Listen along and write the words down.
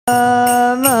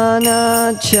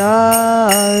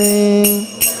Vanachari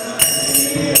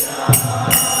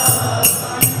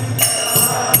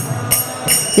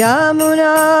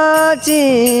Yamuna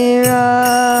Tira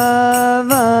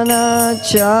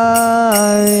Vanachari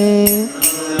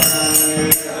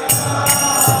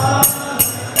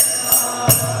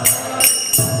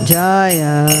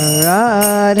Jaya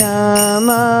Radha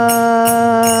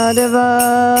Madhava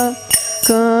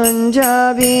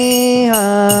Kunja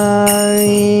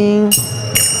Bihari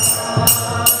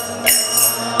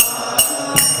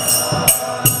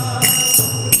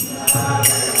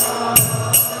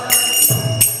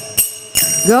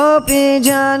Gopi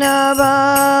Jana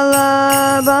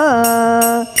Vallabha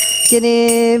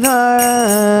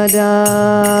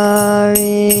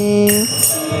Girivardhari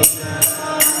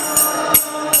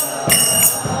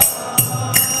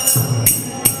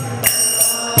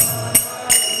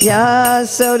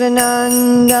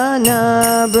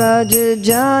Yasodanandana Braja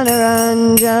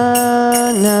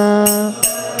Janaranjana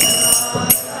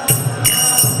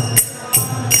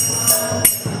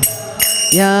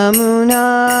Yamuna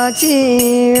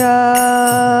Tira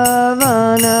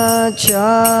Vanachari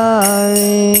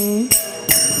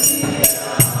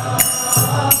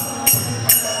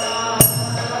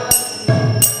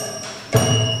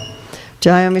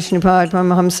Jaya Vishnupad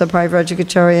Paramahamsa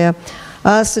Parivrajacharya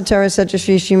Asatara Satya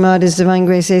Shri Srimad His Divine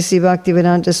Grace A.C.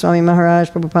 Bhaktivedanta Swami Maharaj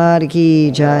Prabhupada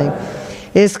Ki Jai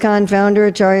ISKCON Founder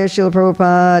Acharya Srila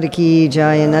Prabhupada Ki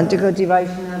Jai Anantakoti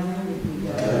Vaishnava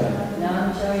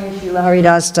Namacharya Srila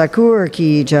Haridas Thakur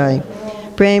Ki Jai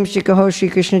Prem Shri Kaho Shri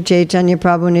Krishna Chaitanya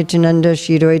Prabhu Nityananda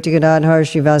Shri Dvaita Gadadhar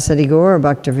Shri Vasadi Gaur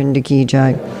Bhaktivinoda Ki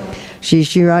Jai Shri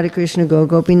Shri Radha Krishna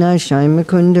Gopinath Shri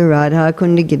Mukunda Radha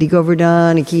Kunda Giri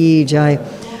Govardhana Ki Jai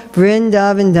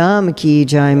Vrindavan Dham Ki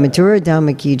Jai, Mathura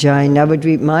Dham Ki Jai,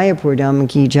 Navadvip Mayapur Dham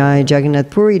Ki Jai, Jagannath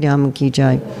Puri Dham Ki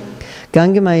Jai,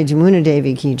 Gangamaya Jamuna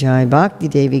Devi Ki Jai, Bhakti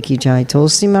Devi Ki Jai,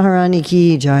 Tulsi Maharani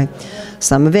Ki Jai,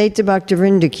 Samaveta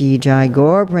Bhaktivinoda Ki Jai,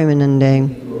 Gaur Premanande.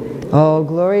 All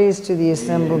glories to the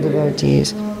assembled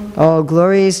devotees. All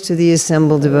glories to the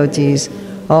assembled devotees.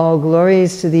 All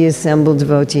glories to the assembled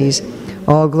devotees.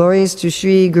 All glories to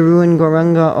Sri Guru and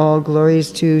Gauranga. All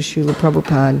glories to Srila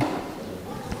Prabhupada.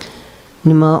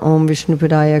 Nama Om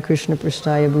Vishnupadaya Krishna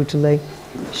Prasthaya Bhutale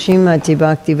Srimati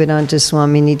Bhaktivedanta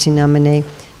Swami Niti Namane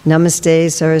Namaste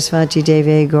Sarasvati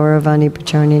Deve Gauravani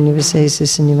Pacharni Nivasesa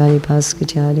Sinivani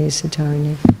Paskatyade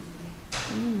Satarne.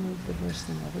 Move the verse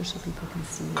then over so people can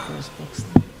see that there's books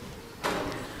there.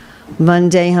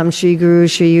 Vandeham Shri Guru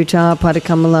Shri Yuta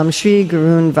Padakamalam Shri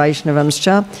Gurun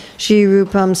Vaishnavamscha Shri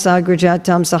Rupam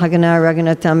Sagrajatam Sahagana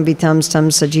Raghunatam Vitam Stam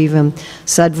Sajivam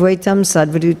Sadvaitam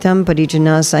Sadvadutam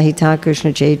Parijana Sahita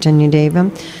Krishna Chaitanya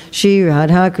Devam Shri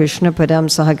Radha Krishna Padam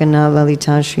Sahagana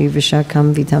Lalita Shri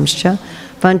Vishakam Vitamscha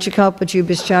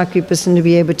Panchakalpachubhischa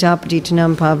Kripasindabhye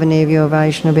Bhatapatitanam Pavanevyo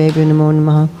Vaishnavebhyo Namo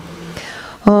Namaha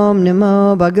Om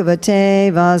Namo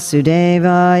Bhagavate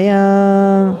Vasudevaya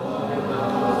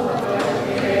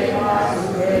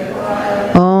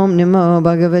Om Namo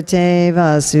Bhagavate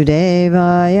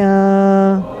Vasudevaya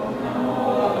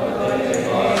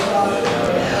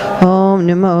Om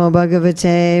Namo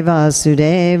Bhagavate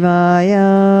Vasudevaya.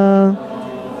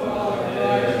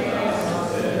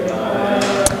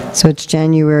 So it's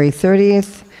January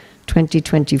 30th,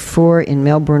 2024 in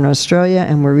Melbourne, Australia,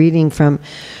 and we're reading from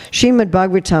Srimad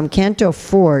Bhagavatam, Canto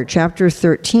 4, Chapter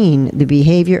 13, The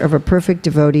Behavior of a Perfect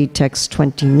Devotee, Text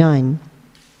 29.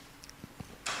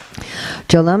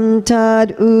 Jalam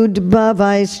tad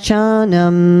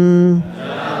udbhavaischanam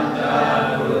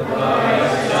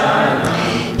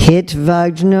hit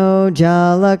vajno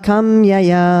jalakam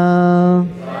yaya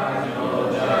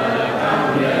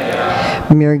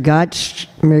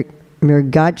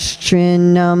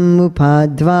mirgachstrinam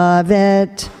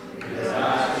upadvavet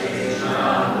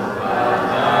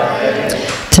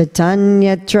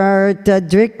tatanyatrarta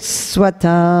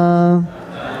drikswata.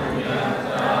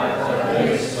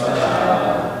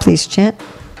 Please chant.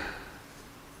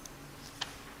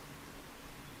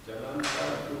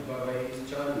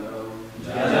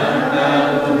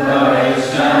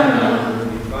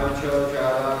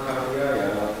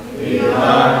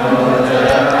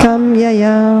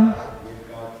 Kamyaya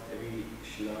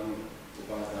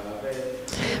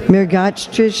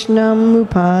Mirgachtrishnam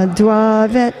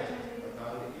upadvavet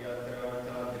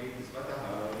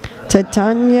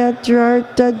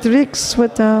Tatanyatrarta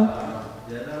drikswata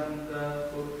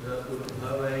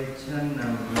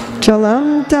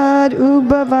Chalam tad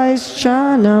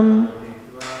ubhavaishchanam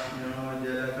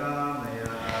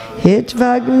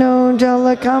hitvagno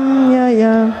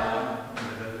jalakamyaya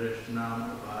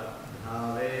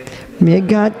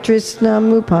Mrigatrisnam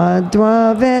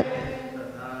upadvavet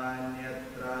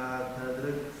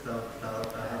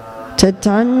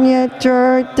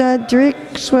Tatanyatra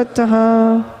driksvataha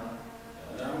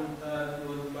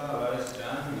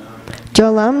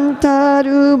Jalam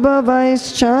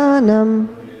tarubhavaishchanam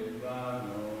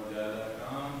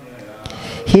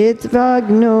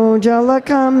Hitvagno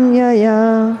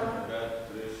jalakamyaya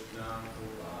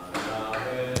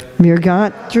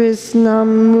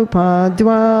Mrigatrisnam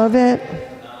upadvavet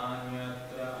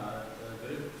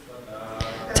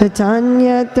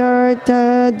Tatanyatarta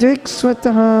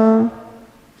driksvataha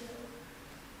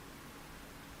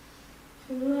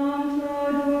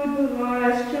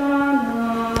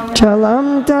Chalam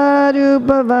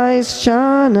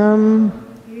tarubhavaishchanam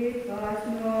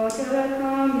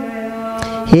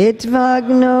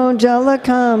Hitvagno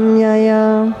jalakamyaya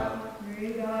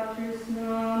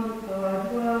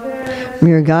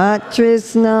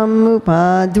Mrigatrisnam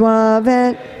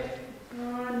upadvavet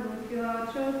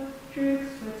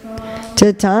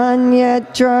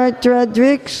Tatanyatratra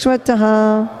driksvataha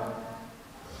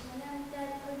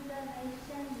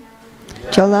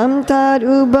Chalam tad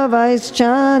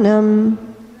ubhavaishchanam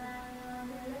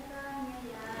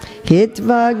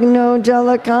Hitvagno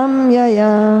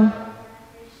jalakamyaya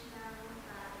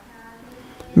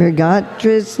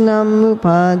Mrigatrisnam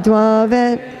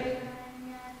upadvavet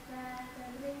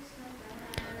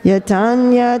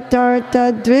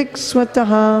Yatanyatarta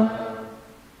driksvataha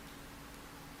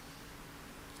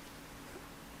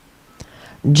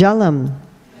Jalam,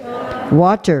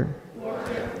 water.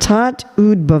 Tat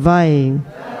udbhavai,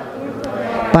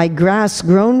 by grass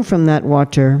grown from that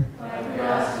water.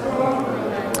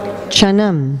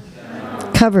 Chanam,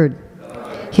 covered.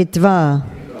 Hitva,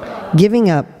 giving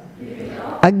up.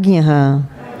 Agyaha,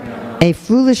 a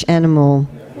foolish animal.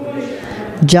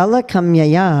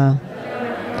 Jalakamyaya,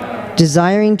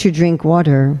 desiring to drink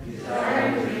water.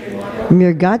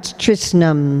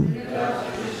 Mrigatrisnam,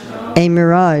 a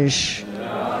mirage.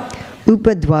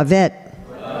 Upadvavet,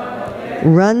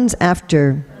 runs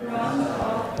after.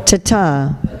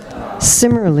 Tata,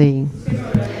 similarly.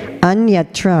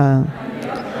 Anyatra,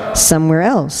 somewhere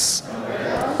else.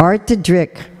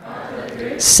 Artadrik,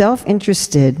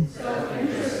 self-interested.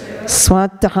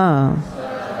 Swataha,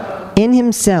 in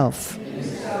himself.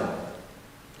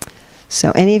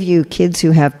 So any of you kids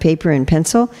who have paper and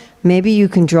pencil, maybe you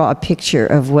can draw a picture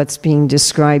of what's being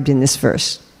described in this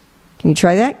verse. Can you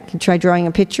try that? Can you try drawing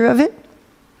a picture of it?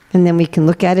 And then we can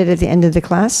look at it at the end of the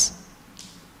class?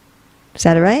 Is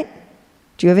that all right?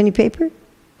 Do you have any paper?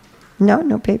 No?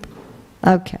 No paper?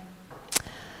 Okay.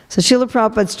 So Srila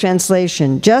Prabhupada's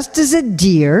translation, just as a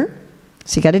deer,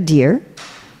 so you got a deer,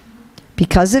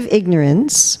 because of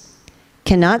ignorance,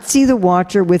 cannot see the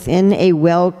water within a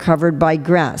well covered by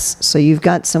grass. So you've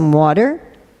got some water,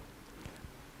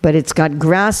 but it's got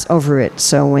grass over it.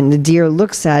 So when the deer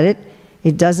looks at it,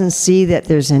 it doesn't see that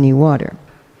there's any water.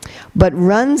 But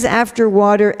runs after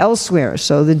water elsewhere.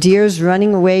 So the deer's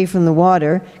running away from the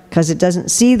water because it doesn't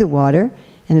see the water,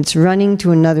 and it's running to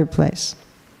another place.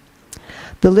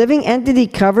 The living entity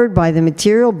covered by the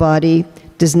material body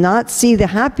does not see the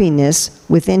happiness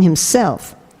within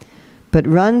himself, but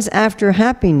runs after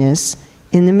happiness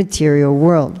in the material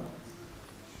world.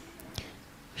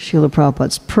 Srila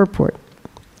Prabhupada's purport.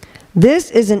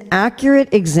 This is an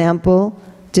accurate example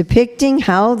depicting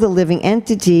how the living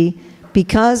entity,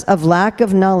 because of lack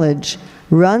of knowledge,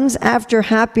 runs after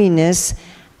happiness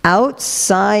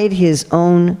outside his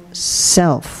own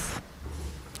self.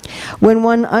 When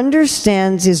one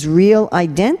understands his real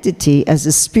identity as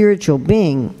a spiritual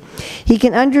being, he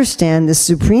can understand the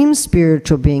supreme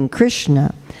spiritual being,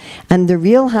 Krishna, and the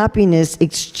real happiness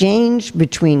exchanged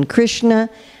between Krishna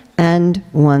and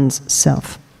one's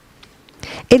self.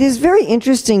 It is very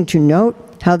interesting to note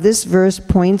how this verse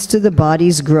points to the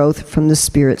body's growth from the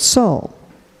spirit soul.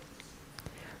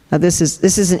 Now this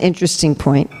is an interesting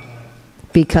point,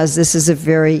 because this is a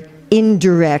very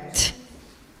indirect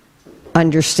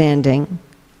understanding.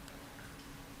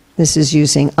 This is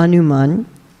using anuman,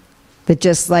 that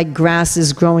just like grass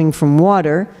is growing from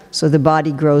water, so the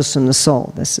body grows from the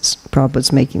soul. This is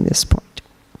Prabhupada's making this point.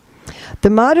 The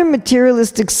modern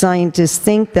materialistic scientists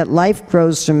think that life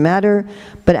grows from matter,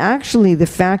 but actually the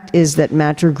fact is that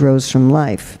matter grows from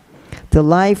life. The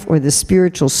life, or the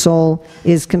spiritual soul,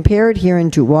 is compared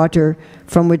herein to water,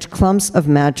 from which clumps of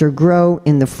matter grow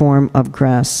in the form of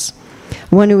grass.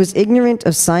 One who is ignorant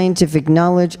of scientific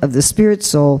knowledge of the spirit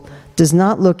soul does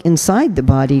not look inside the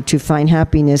body to find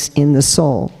happiness in the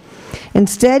soul.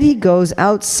 Instead, he goes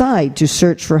outside to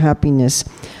search for happiness,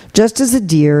 just as a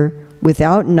deer,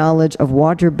 without knowledge of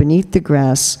water beneath the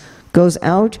grass, goes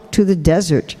out to the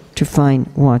desert to find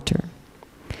water.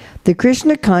 The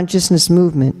Krishna consciousness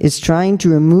movement is trying to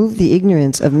remove the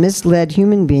ignorance of misled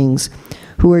human beings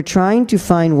who are trying to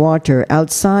find water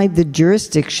outside the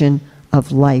jurisdiction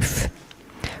of life.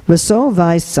 Raso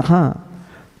vai saha.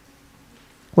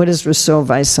 What does Raso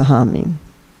vai saha mean?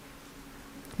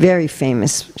 Very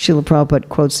famous. Srila Prabhupada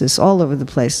quotes this all over the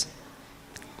place.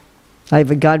 I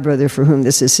have a godbrother for whom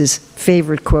this is his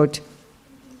favorite quote.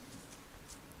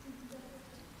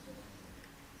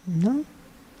 No?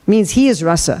 Means he is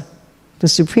rasa. The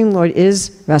Supreme Lord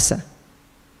is rasa.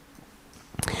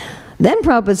 Then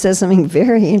Prabhupada says something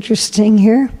very interesting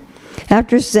here.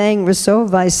 After saying raso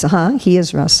vai saha, he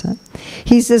is rasa,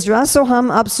 he says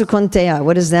rasoham apsukonteya.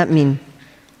 What does that mean?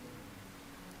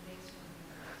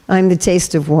 I'm the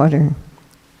taste of water.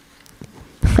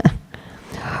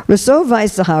 Raso vai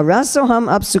saha, rasoham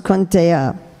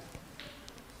apsukonteya.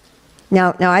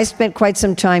 Now I spent quite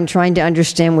some time trying to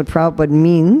understand what Prabhupada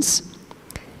means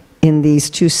in these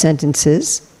two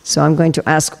sentences. So I'm going to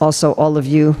ask also all of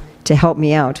you to help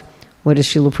me out. What does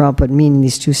Srila Prabhupada mean in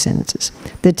these two sentences?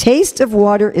 The taste of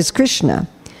water is Krishna.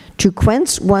 To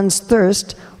quench one's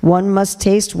thirst, one must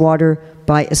taste water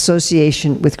by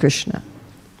association with Krishna.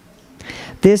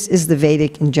 This is the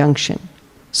Vedic injunction.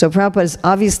 So Prabhupada is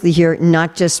obviously here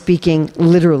not just speaking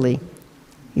literally.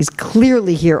 He's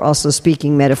clearly here also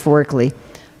speaking metaphorically.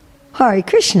 Hare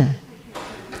Krishna.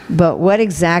 But what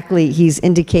exactly he's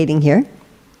indicating here,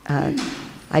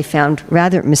 I found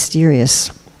rather mysterious.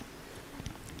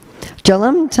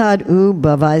 Jalam tad'u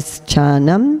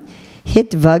bhavaschanam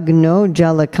hitvagno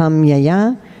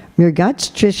jalakamyaya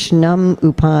mirgach trishnam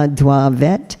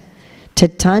upadvavet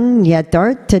tatan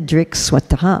yatartadrik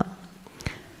swataha.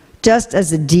 Just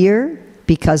as a deer,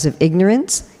 because of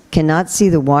ignorance, cannot see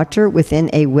the water within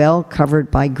a well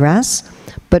covered by grass,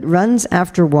 but runs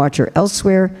after water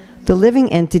elsewhere, the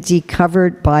living entity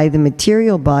covered by the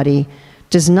material body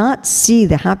does not see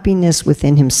the happiness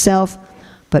within himself,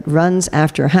 but runs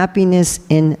after happiness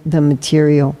in the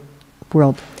material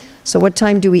world. So what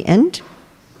time do we end?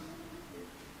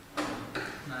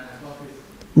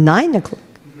 9 o'clock.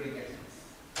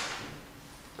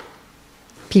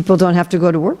 People don't have to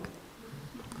go to work?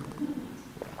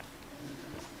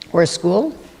 Or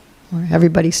school? Or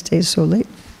everybody stays so late?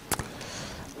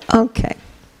 Okay.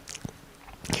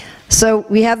 So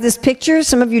we have this picture.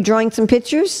 Some of you drawing some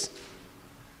pictures?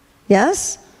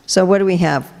 Yes? So what do we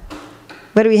have?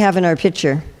 What do we have in our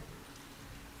picture?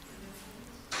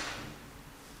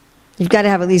 You've got to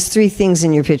have at least 3 things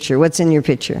in your picture. What's in your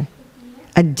picture?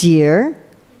 A deer,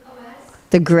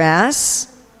 the grass,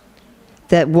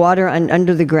 that water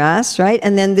under the grass, right?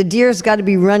 And then the deer's got to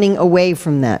be running away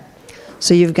from that.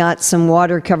 So you've got some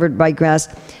water covered by grass.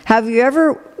 Have you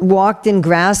ever walked in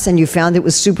grass and you found it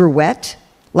was super wet?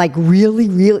 Like really,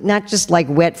 not just like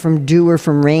wet from dew or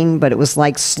from rain, but it was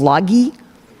like sloggy?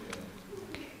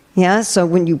 Yeah, so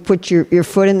when you put your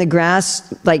foot in the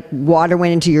grass, like water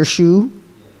went into your shoe.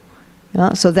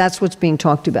 Yeah, so that's what's being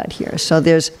talked about here. So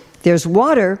there's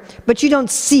water, but you don't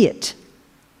see it.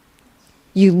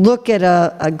 You look at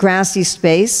a grassy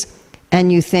space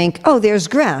and you think, oh, there's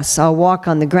grass, I'll walk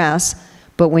on the grass.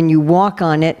 But when you walk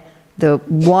on it, the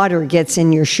water gets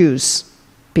in your shoes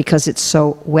because it's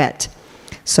so wet.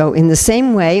 So in the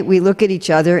same way, we look at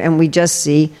each other and we just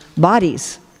see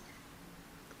bodies.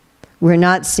 We're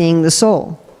not seeing the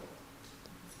soul.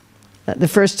 The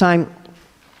first time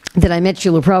that I met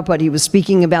Srila Prabhupada, he was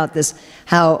speaking about this,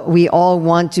 how we all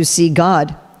want to see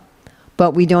God,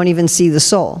 but we don't even see the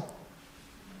soul.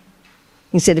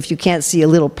 He said, if you can't see a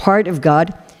little part of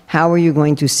God, how are you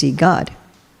going to see God?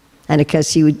 And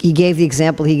because he gave the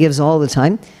example he gives all the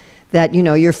time, that, you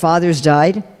know, your father's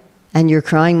died, and you're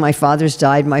crying, my father's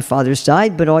died,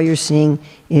 but all you're seeing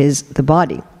is the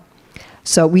body.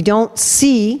 So we don't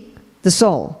see the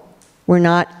soul. We're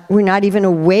not even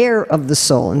aware of the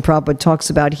soul. And Prabhupada talks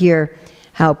about here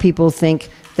how people think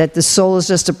that the soul is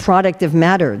just a product of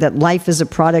matter, that life is a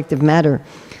product of matter,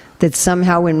 that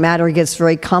somehow when matter gets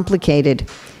very complicated,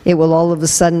 it will all of a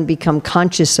sudden become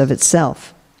conscious of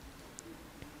itself.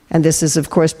 And this is, of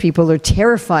course, people are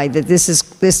terrified that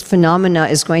this phenomena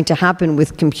is going to happen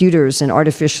with computers and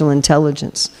artificial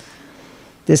intelligence.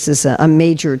 This is a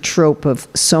major trope of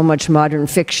so much modern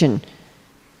fiction.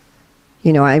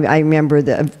 You know, I remember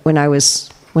that when I was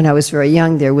very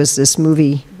young, there was this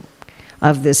movie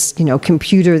of this, you know,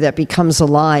 computer that becomes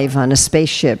alive on a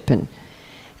spaceship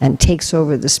and takes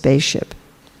over the spaceship.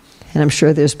 And I'm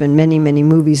sure there's been many, many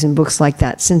movies and books like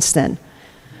that since then.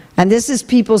 And this is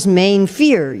people's main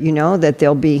fear, you know, that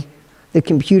the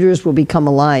computers will become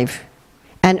alive.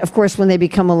 And of course, when they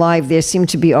become alive, they seem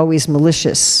to be always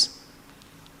malicious.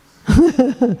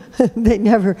 They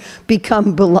never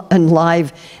become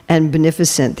alive and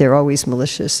beneficent. They're always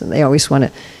malicious, and they always want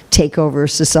to take over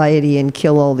society and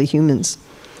kill all the humans.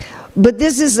 But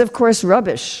this is, of course,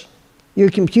 rubbish. Your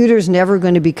computer's never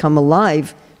going to become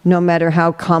alive, no matter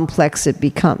how complex it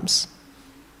becomes.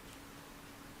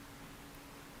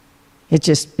 It's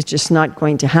just not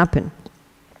going to happen.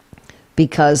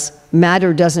 Because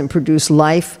matter doesn't produce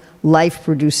life, life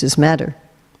produces matter.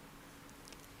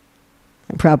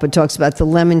 And Prabhupada talks about the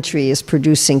lemon tree is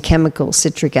producing chemicals,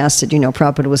 citric acid. You know,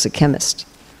 Prabhupada was a chemist,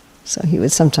 so he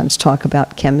would sometimes talk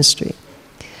about chemistry.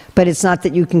 But it's not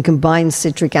that you can combine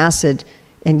citric acid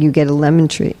and you get a lemon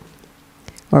tree.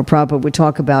 Or Prabhupada would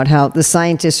talk about how the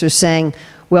scientists are saying,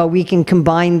 well, we can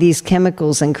combine these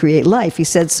chemicals and create life. He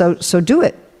said, so do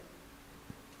it.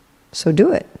 So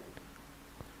do it.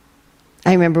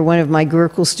 I remember one of my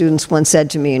Gurukul students once said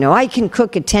to me, you know, I can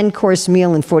cook a 10-course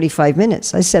meal in 45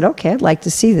 minutes. I said, okay, I'd like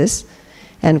to see this.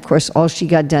 And of course, all she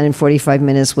got done in 45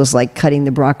 minutes was like cutting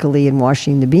the broccoli and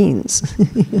washing the beans.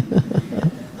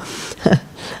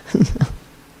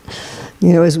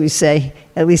 You know, as we say,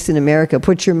 at least in America,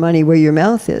 put your money where your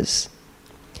mouth is.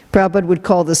 Prabhupada would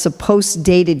call this a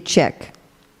post-dated check.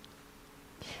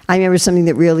 I remember something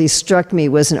that really struck me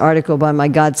was an article by my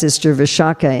god sister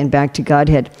Vishaka in Back to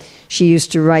Godhead. She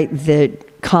used to write the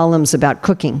columns about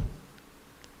cooking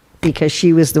because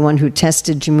she was the one who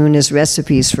tested Jamuna's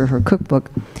recipes for her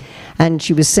cookbook. And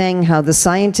she was saying how the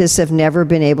scientists have never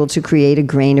been able to create a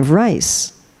grain of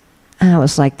rice. And I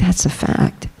was like, that's a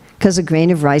fact. Because a grain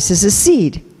of rice is a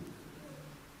seed.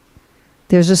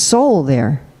 There's a soul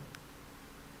there.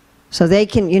 So they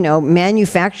can, you know,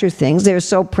 manufacture things. They're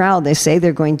so proud. They say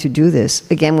they're going to do this.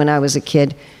 Again, when I was a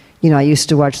kid, you know, I used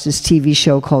to watch this TV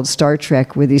show called Star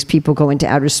Trek where these people go into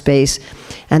outer space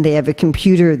and they have a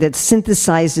computer that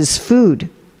synthesizes food.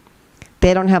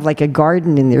 They don't have like a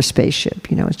garden in their spaceship,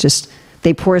 you know, it's just,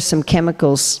 they pour some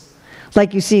chemicals.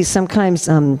 Like you see sometimes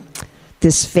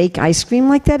this fake ice cream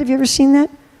like that. Have you ever seen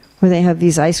that? Where they have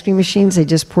these ice cream machines, they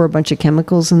just pour a bunch of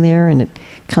chemicals in there and it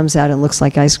comes out and looks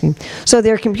like ice cream. So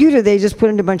their computer, they just put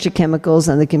in a bunch of chemicals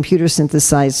and the computer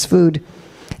synthesized food.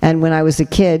 And when I was a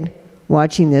kid,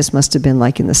 watching this, must have been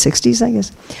like in the 60s, I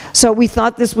guess. So we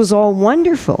thought this was all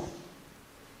wonderful.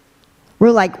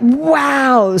 We're like,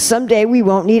 wow, someday we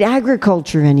won't need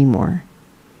agriculture anymore.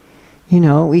 You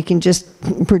know, we can just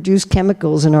produce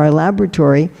chemicals in our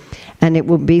laboratory and it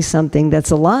will be something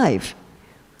that's alive.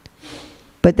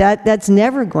 But that's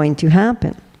never going to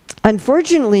happen.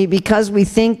 Unfortunately, because we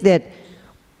think that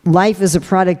life is a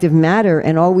product of matter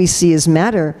and all we see is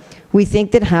matter, we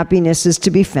think that happiness is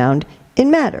to be found in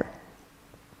matter.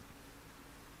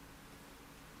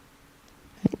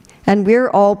 And we're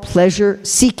all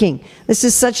pleasure-seeking. This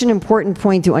is such an important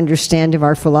point to understand of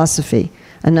our philosophy.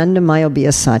 Anandamaya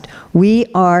Bhyasat. We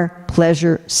are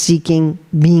pleasure-seeking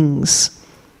beings.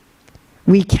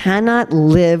 We cannot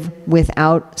live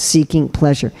without seeking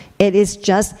pleasure. It is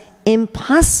just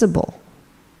impossible.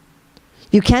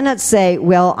 You cannot say,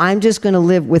 well, I'm just going to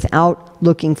live without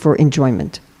looking for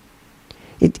enjoyment.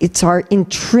 It's our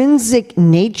intrinsic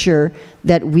nature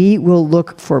that we will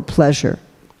look for pleasure.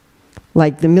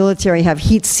 Like the military have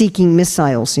heat-seeking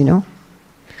missiles, you know?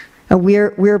 And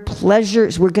we're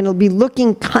pleasures. We're going to be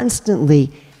looking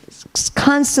constantly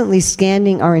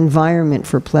scanning our environment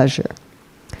for pleasure.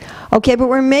 Okay, but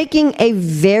we're making a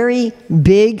very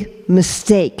big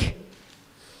mistake.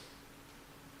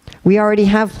 We already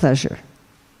have pleasure.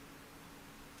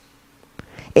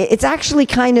 It's actually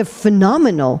kind of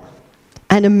phenomenal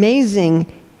and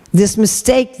amazing, this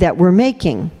mistake that we're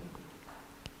making.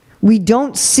 We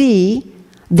don't see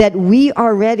that we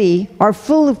already are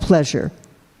full of pleasure.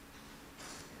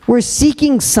 We're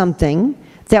seeking something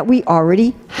that we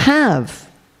already have.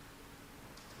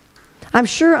 I'm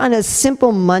sure on a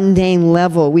simple mundane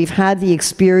level, we've had the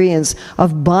experience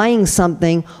of buying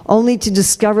something only to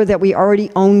discover that we already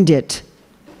owned it.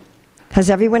 Has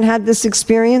everyone had this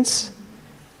experience?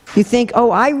 You think,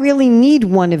 oh, I really need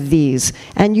one of these.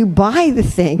 And you buy the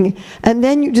thing, and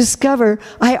then you discover,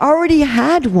 I already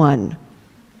had one.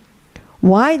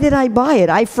 Why did I buy it?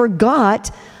 I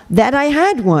forgot that I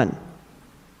had one.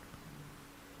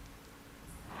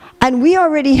 And we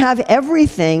already have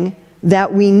everything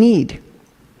that we need.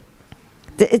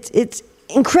 It's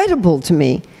incredible to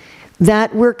me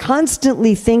that we're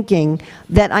constantly thinking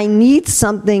that I need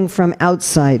something from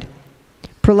outside.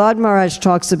 Prahlad Maharaj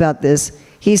talks about this.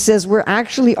 He says we're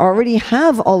actually already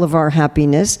have all of our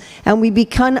happiness and we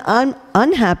become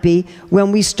unhappy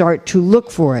when we start to look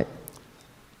for it.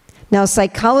 Now,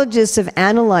 psychologists have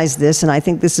analyzed this, and I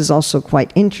think this is also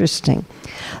quite interesting.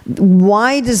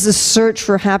 Why does the search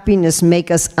for happiness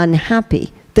make us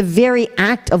unhappy? The very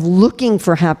act of looking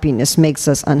for happiness makes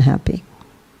us unhappy.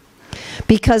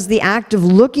 Because the act of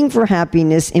looking for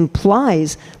happiness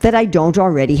implies that I don't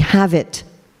already have it.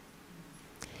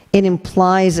 It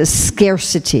implies a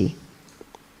scarcity.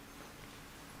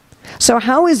 So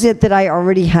how is it that I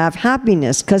already have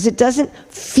happiness? Because it doesn't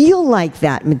feel like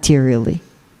that materially.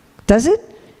 Does it?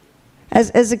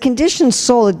 As a conditioned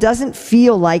soul, it doesn't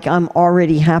feel like I'm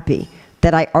already happy,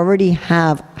 that I already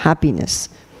have happiness.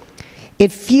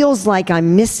 It feels like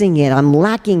I'm missing it, I'm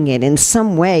lacking it in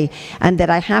some way, and that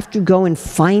I have to go and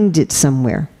find it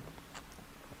somewhere.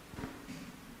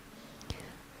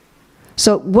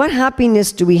 So what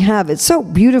happiness do we have? It's so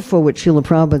beautiful what Srila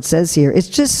Prabhupada says here. It's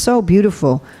just so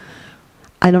beautiful.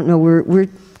 I don't know, we're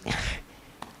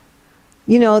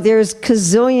you know, there's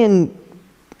gazillion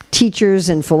teachers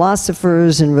and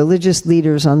philosophers and religious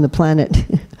leaders on the planet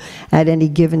at any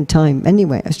given time.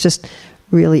 Anyway, it's just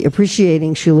really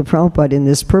appreciating Srila Prabhupada in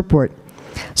this purport.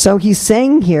 So he's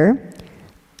saying here,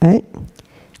 right,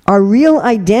 our real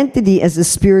identity as a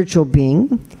spiritual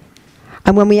being,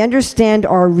 and when we understand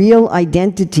our real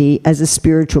identity as a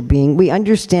spiritual being, we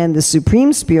understand the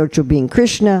supreme spiritual being,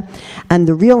 Krishna, and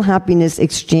the real happiness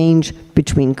exchange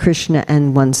between Krishna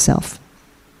and oneself.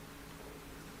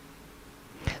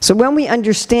 So when we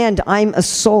understand I'm a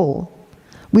soul,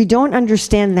 we don't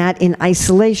understand that in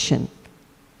isolation.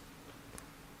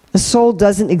 A soul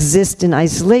doesn't exist in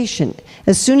isolation.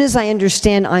 As soon as I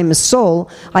understand I'm a soul,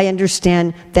 I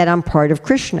understand that I'm part of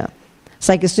Krishna. It's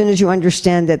like as soon as you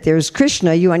understand that there's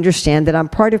Krishna, you understand that I'm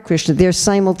part of Krishna. They're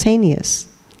simultaneous.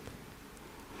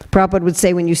 Prabhupada would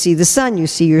say when you see the sun, you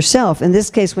see yourself. In this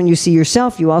case, when you see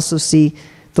yourself, you also see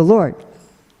the Lord.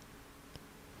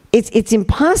 It's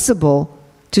impossible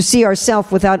to see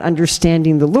ourselves without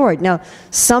understanding the Lord. Now,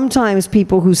 sometimes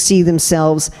people who see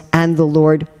themselves and the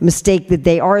Lord mistake that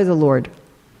they are the Lord.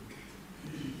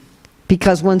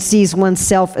 Because one sees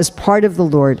oneself as part of the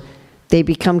Lord, they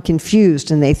become confused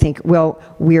and they think, well,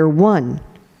 we're one.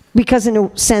 Because in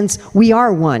a sense, we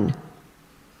are one.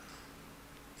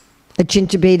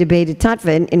 Achintya Bheda Bheda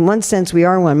Tattva. In one sense, we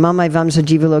are one. Mamai Vamsa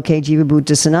Jiva Loke Jiva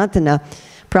Bhuta Sanatana.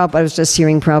 Prabhupada, I was just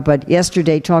hearing Prabhupada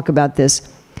yesterday talk about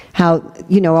this. How,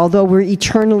 you know, although we're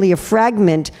eternally a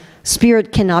fragment,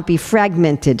 spirit cannot be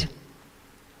fragmented.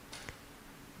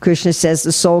 Krishna says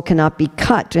the soul cannot be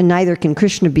cut, and neither can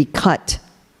Krishna be cut.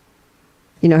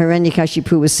 You know,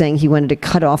 Hiranyakashipu was saying he wanted to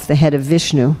cut off the head of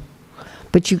Vishnu.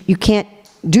 But you can't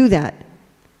do that.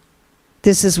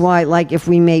 This is why, like, if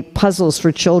we make puzzles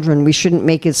for children, we shouldn't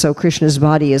make it so Krishna's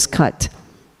body is cut.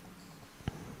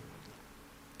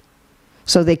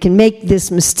 So they can make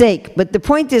this mistake. But the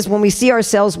point is, when we see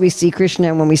ourselves, we see Krishna,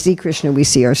 and when we see Krishna, we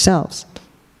see ourselves.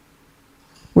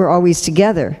 We're always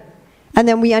together. And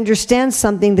then we understand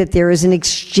something, that there is an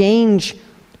exchange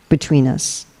between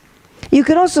us. You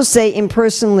could also say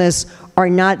impersonalists are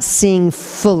not seeing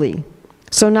fully.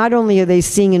 So not only are they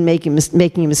seeing and making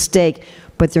a mistake,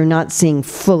 but they're not seeing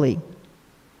fully.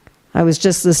 I was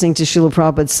just listening to Srila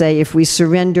Prabhupada say, if we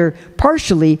surrender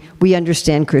partially, we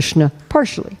understand Krishna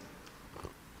partially.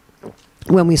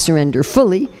 When we surrender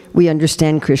fully, we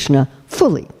understand Krishna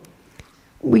fully.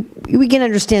 We can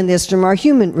understand this from our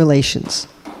human relations.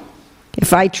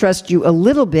 If I trust you a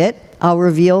little bit, I'll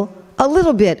reveal a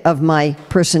little bit of my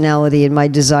personality and my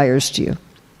desires to you.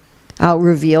 I'll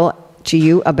reveal to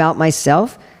you about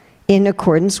myself in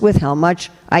accordance with how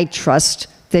much I trust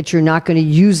that you're not going to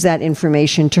use that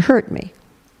information to hurt me.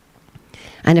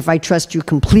 And if I trust you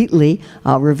completely,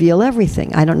 I'll reveal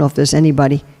everything. I don't know if there's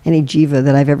anybody, any jiva,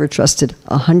 that I've ever trusted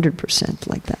 100%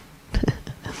 like that.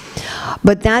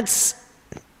 But that's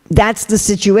the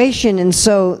situation. And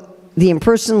so the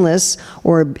impersonalist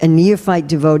or a neophyte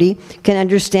devotee can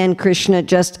understand Krishna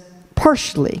just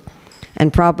partially.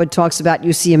 And Prabhupada talks about,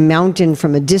 you see a mountain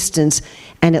from a distance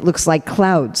and it looks like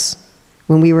clouds.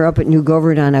 When we were up at New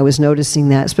Govardhan, I was noticing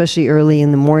that, especially early in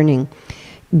the morning.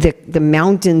 The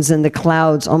mountains and the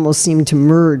clouds almost seemed to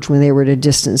merge when they were at a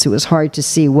distance. It was hard to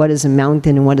see what is a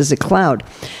mountain and what is a cloud.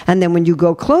 And then when you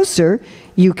go closer,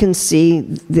 you can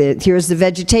see here's the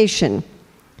vegetation,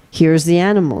 here's the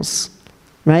animals,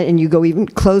 right? And you go even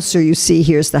closer, you see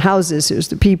here's the houses, here's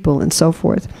the people, and so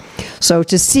forth. So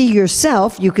to see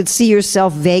yourself, you could see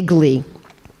yourself vaguely,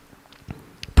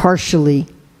 partially,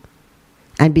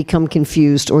 and become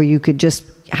confused, or you could just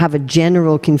have a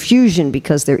general confusion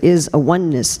because there is a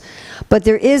oneness. But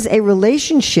there is a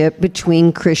relationship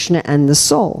between Krishna and the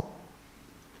soul.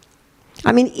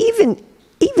 I mean, even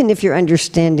if you're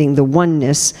understanding the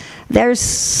oneness, there's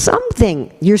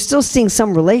something, you're still seeing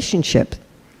some relationship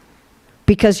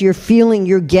because you're feeling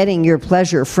you're getting your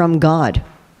pleasure from God,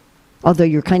 although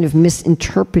you're kind of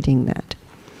misinterpreting that.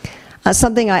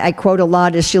 Something I quote a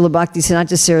lot is Srila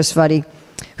Bhaktisiddhanta Saraswati,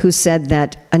 who said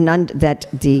that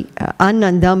the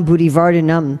Anandam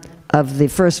Buddhivardhanam of the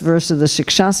first verse of the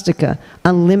Shikshastaka,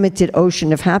 unlimited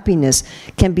ocean of happiness,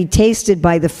 can be tasted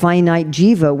by the finite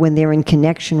jiva when they're in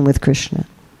connection with Krishna.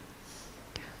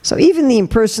 So even the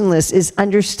impersonalist is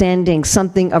understanding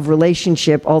something of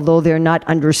relationship, although they're not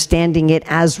understanding it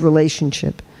as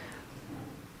relationship.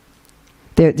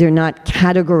 They're not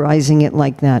categorizing it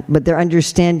like that, but they're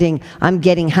understanding I'm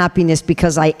getting happiness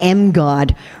because I am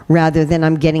God, rather than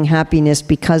I'm getting happiness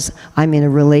because I'm in a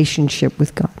relationship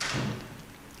with God.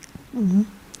 Mm-hmm.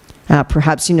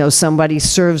 Perhaps, somebody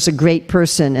serves a great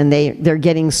person and they're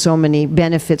getting so many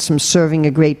benefits from serving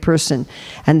a great person,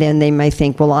 and then they might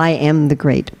think, well, I am the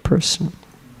great person.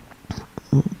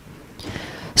 Mm-hmm.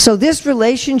 So this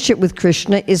relationship with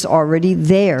Krishna is already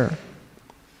there.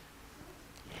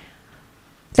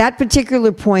 That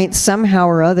particular point, somehow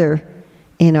or other,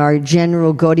 in our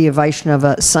general Gaudiya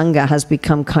Vaishnava Sangha has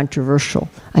become controversial.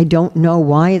 I don't know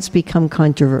why it's become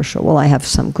controversial. Well, I have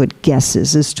some good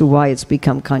guesses as to why it's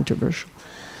become controversial.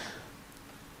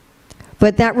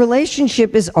 But that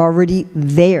relationship is already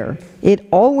there. It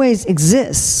always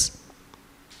exists.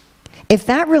 If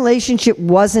that relationship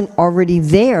wasn't already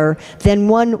there, then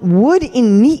one would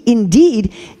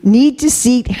indeed need to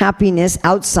seek happiness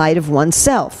outside of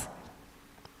oneself.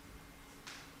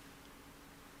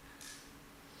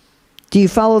 Do you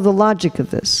follow the logic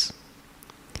of this?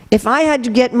 If I had to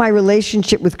get my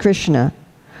relationship with Krishna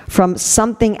from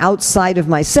something outside of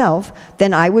myself,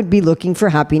 then I would be looking for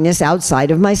happiness outside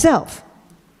of myself.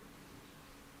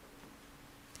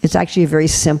 It's actually a very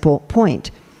simple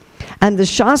point. And the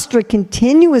Shastra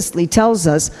continuously tells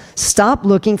us, stop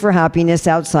looking for happiness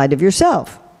outside of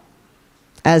yourself,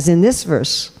 as in this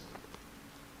verse.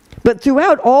 But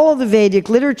throughout all the Vedic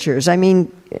literatures,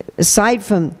 aside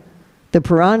from the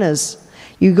Puranas,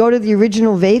 you go to the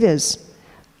original Vedas,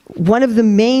 one of the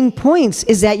main points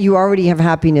is that you already have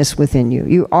happiness within you.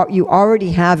 You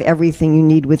already have everything you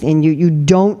need within you. You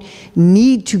don't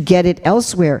need to get it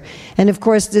elsewhere. And of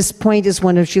course, this point is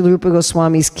one of Srila Rupa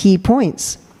Goswami's key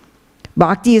points.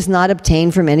 Bhakti is not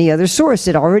obtained from any other source.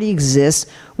 It already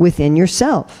exists within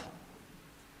yourself.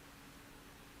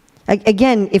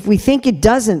 Again, if we think it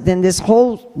doesn't, then this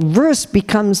whole verse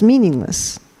becomes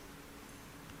meaningless.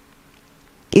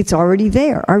 It's already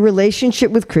there. Our relationship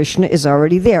with Krishna is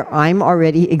already there. I'm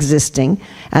already existing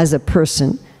as a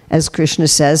person. As Krishna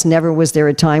says, never was there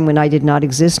a time when I did not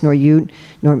exist, nor you,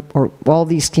 or all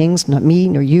these kings, not me,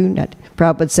 nor you.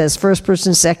 Prabhupada says first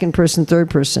person, second person, third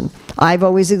person. I've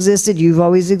always existed, you've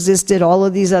always existed, all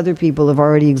of these other people have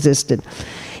already existed.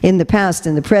 In the past,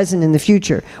 in the present, in the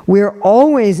future. We're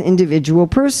always individual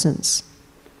persons.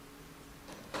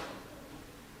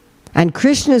 And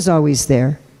Krishna is always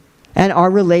there. And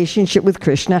our relationship with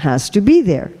Krishna has to be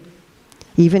there.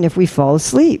 Even if we fall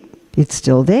asleep, it's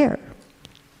still there.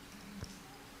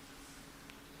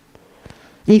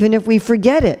 Even if we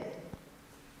forget it.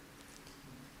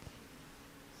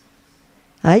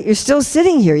 Right? You're still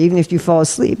sitting here, even if you fall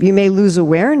asleep. You may lose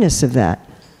awareness of that.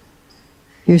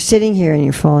 You're sitting here and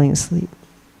you're falling asleep.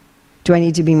 Do I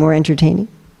need to be more entertaining?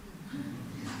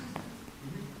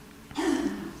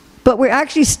 But we're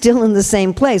actually still in the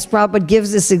same place. Prabhupada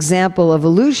gives this example of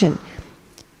illusion.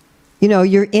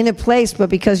 You're in a place, but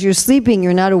because you're sleeping,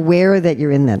 you're not aware that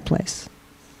you're in that place.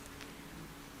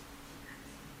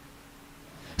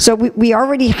 So we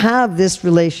already have this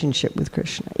relationship with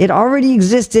Krishna. It already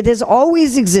exists. It has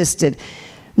always existed.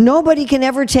 Nobody can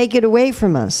ever take it away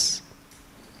from us.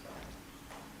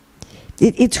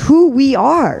 It's who we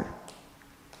are.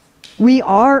 We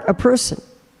are a person.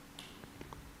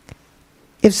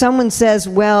 If someone says,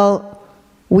 well,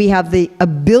 we have the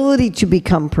ability to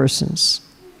become persons,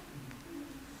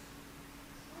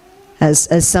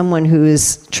 as someone who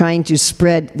is trying to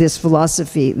spread this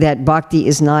philosophy that bhakti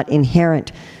is not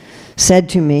inherent, said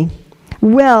to me,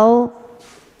 well,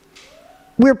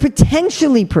 we're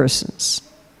potentially persons.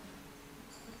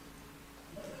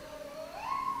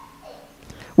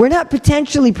 We're not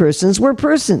potentially persons, we're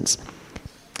persons.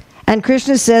 And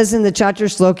Krishna says in the Chatra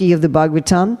Shloki of the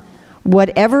Bhagavatam,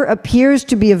 whatever appears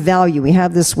to be of value, we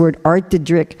have this word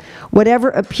artadrik,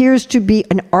 whatever appears to be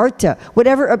an arta,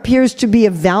 whatever appears to be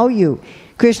of value,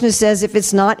 Krishna says if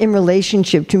it's not in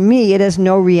relationship to me, it has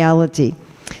no reality.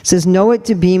 He says, know it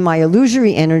to be my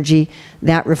illusory energy,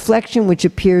 that reflection which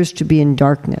appears to be in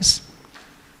darkness.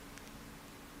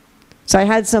 So I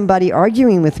had somebody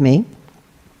arguing with me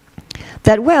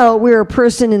that, well, we're a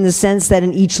person in the sense that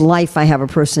in each life I have a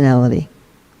personality.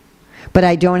 but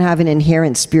I don't have an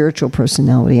inherent spiritual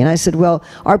personality. And I said, well,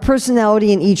 our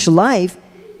personality in each life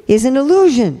is an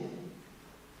illusion.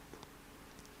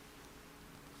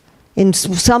 In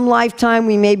some lifetime,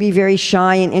 we may be very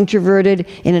shy and introverted.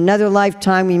 In another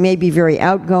lifetime, we may be very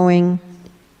outgoing.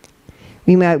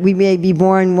 We may be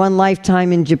born one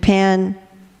lifetime in Japan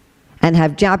and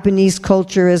have Japanese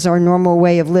culture as our normal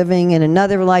way of living. In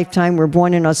another lifetime, we're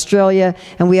born in Australia,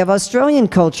 and we have Australian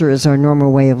culture as our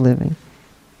normal way of living.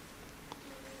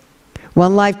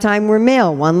 One lifetime, we're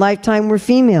male. One lifetime, we're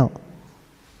female.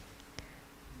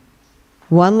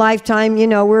 One lifetime, you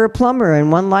know, we're a plumber,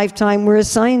 and one lifetime, we're a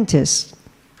scientist.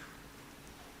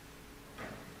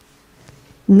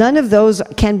 None of those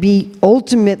can be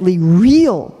ultimately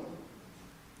real.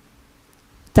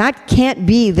 That can't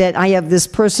be that I have this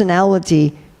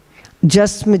personality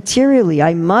just materially.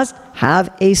 I must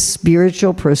have a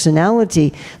spiritual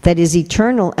personality that is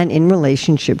eternal and in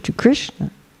relationship to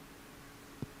Krishna.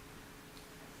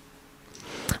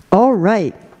 All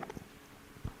right.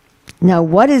 Now,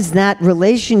 what is that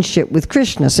relationship with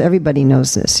Krishna? So everybody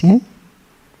knows this, yeah?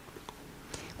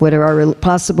 What are our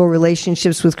possible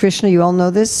relationships with Krishna? You all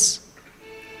know this?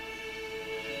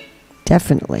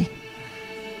 Definitely.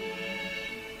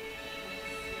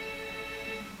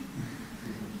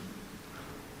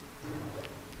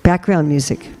 Background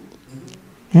music.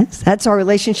 Yes, that's our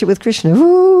relationship with Krishna.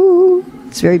 Ooh,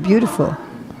 it's very beautiful.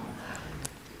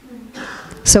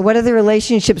 So what are the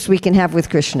relationships we can have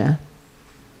with Krishna?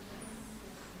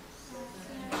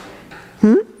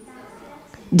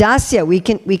 Dasya, we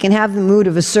can have the mood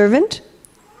of a servant.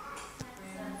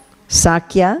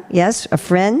 Sakya, yes, a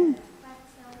friend.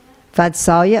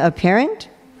 Vatsalya, a parent.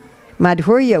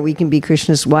 Madhurya, we can be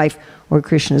Krishna's wife or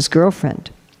Krishna's girlfriend.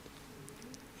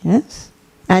 Yes?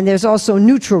 And there's also a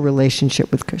neutral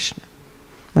relationship with Krishna.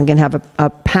 One can have a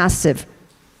passive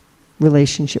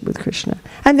relationship with Krishna.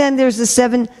 And then there's the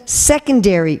 7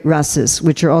 secondary rasas,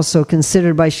 which are also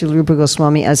considered by Srila Rupa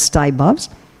Goswami as sthai bhavs.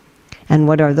 And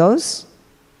what are those?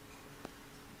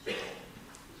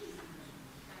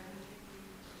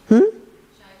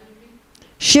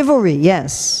 Chivalry,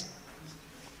 yes.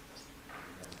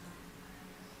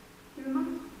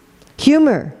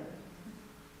 Humor.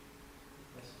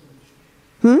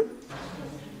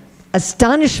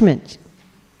 Astonishment.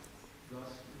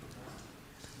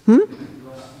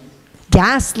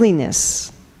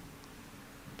 Ghastliness.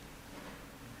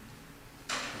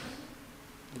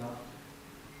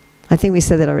 I think we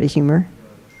said that already, humor.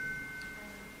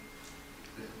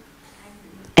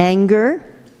 Anger.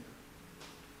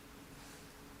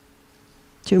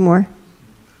 2 more.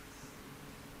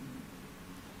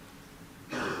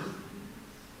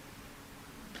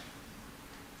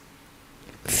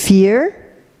 Fear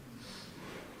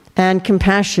and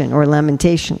compassion or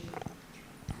lamentation.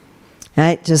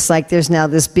 Right? Just like there's now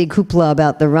this big hoopla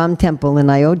about the Ram temple in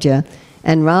Ayodhya,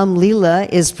 and Ram Lila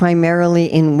is primarily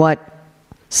in what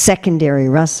secondary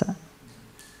rasa?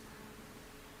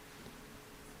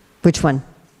 Which one?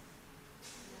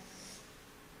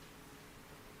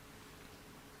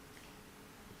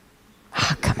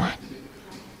 Oh, come on.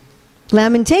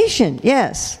 Lamentation,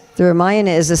 yes. The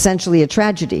Ramayana is essentially a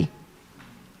tragedy.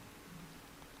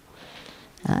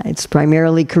 It's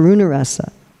primarily Karuna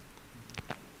rasa.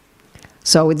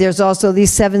 So there's also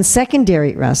these 7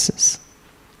 secondary rasas.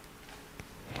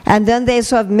 And then they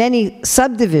also have many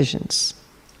subdivisions.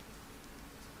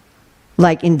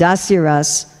 Like in Dasya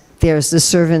ras, there's the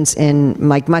servants in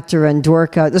Mathura and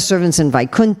Dwarka, the servants in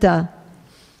Vaikuntha.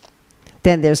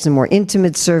 Then there's the more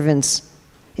intimate servants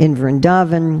in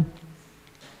Vrindavan.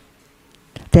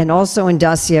 Then also in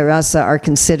Dasya rasa are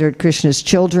considered Krishna's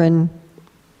children,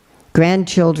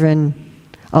 grandchildren,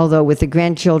 although with the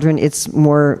grandchildren it's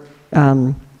more,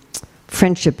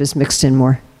 friendship is mixed in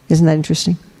more. Isn't that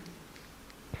interesting?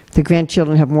 The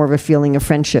grandchildren have more of a feeling of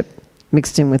friendship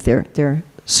mixed in with their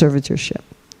servitorship.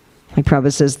 Like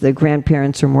Prabhupada says, the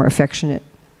grandparents are more affectionate.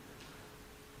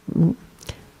 And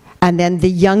then the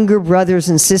younger brothers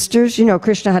and sisters, you know,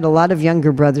 Krishna had a lot of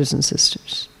younger brothers and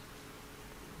sisters.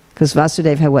 Because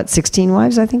Vasudeva had, what, 16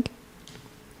 wives, I think?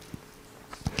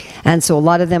 And so a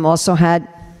lot of them also had,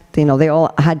 you know, they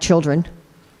all had children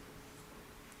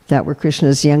that were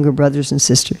Krishna's younger brothers and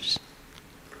sisters.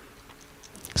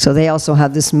 So they also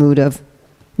have this mood of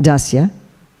dasya.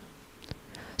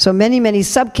 So many, many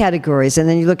subcategories. And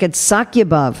then you look at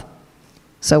Sakyabhav.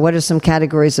 So what are some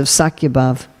categories of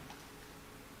Sakyabhav?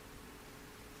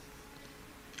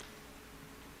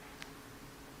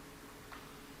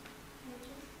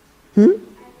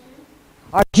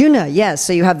 Arjuna, yes.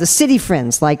 So you have the city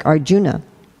friends like Arjuna.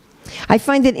 I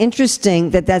find it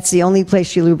interesting that that's the only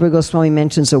place Srila Rupa Goswami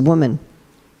mentions a woman.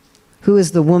 Who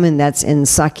is the woman that's in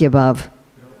Sakyabhav?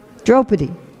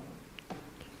 Draupadi.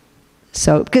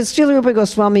 So, because Srila Rupa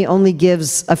Goswami only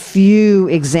gives a few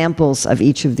examples of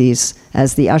each of these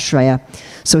as the ashraya.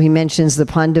 So he mentions the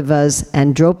Pandavas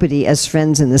and Draupadi as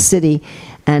friends in the city.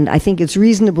 And I think it's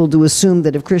reasonable to assume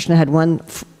that if Krishna had one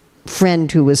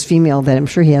friend who was female, that I'm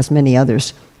sure he has many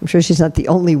others. I'm sure she's not the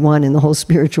only one in the whole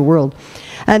spiritual world.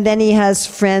 And then he has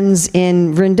friends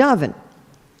in Vrindavan.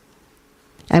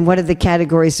 And what are the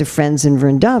categories of friends in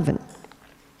Vrindavan?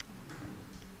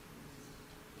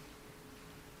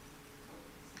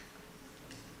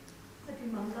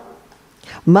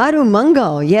 Madhu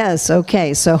Mangal, yes,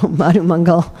 okay. So Madhu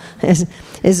Mangal is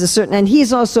a certain, and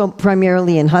he's also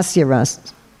primarily in Hasya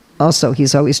Ras. Also,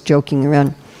 he's always joking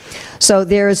around. So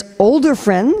there's older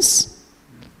friends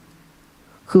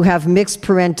who have mixed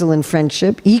parental and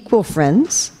friendship, equal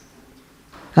friends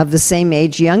of the same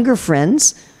age, younger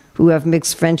friends who have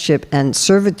mixed friendship and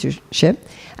servitorship,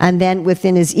 and then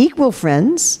within his equal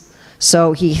friends,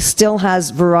 so he still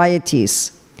has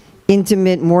varieties,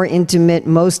 intimate, more intimate,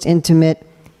 most intimate.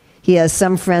 He has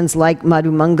some friends like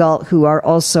Madhu Mangal who are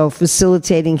also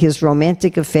facilitating his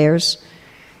romantic affairs.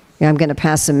 I'm going to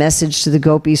pass a message to the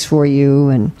gopis for you,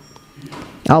 and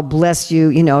I'll bless you.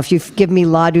 You know, if you give me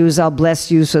ladus, I'll bless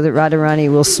you so that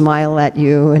Radharani will smile at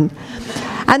you.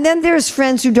 And then there's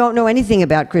friends who don't know anything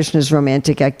about Krishna's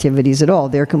romantic activities at all.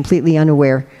 They're completely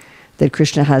unaware that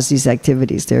Krishna has these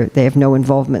activities. They have no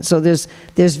involvement. So there's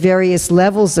various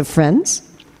levels of friends,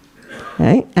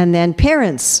 right? And then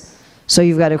parents. So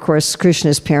you've got, of course,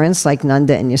 Krishna's parents like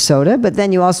Nanda and Yasoda, but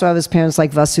then you also have his parents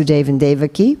like Vasudeva and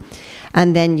Devaki.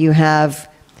 And then you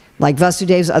have, like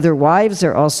Vasudev's other wives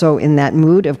are also in that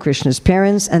mood of Krishna's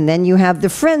parents. And then you have the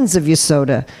friends of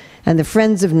Yasoda, and the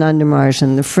friends of Nanda Maharaj,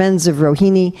 and the friends of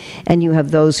Rohini, and you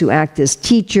have those who act as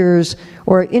teachers,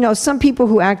 or, you know, some people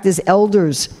who act as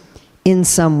elders in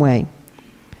some way,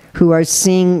 who are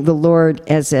seeing the Lord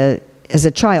as a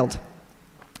child,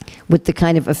 with the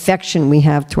kind of affection we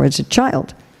have towards a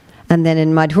child. And then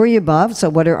in Madhurya Bhav, so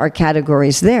what are our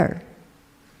categories there?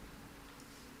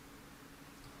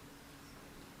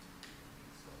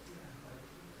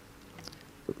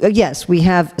 Yes, we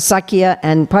have Sakya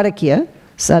and Parakya.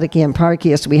 Sadhakya and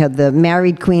Parakya, so we have the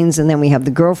married queens, and then we have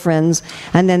the girlfriends,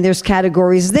 and then there's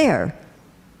categories there.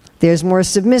 There's more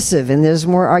submissive, and there's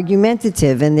more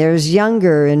argumentative, and there's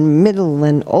younger, and middle,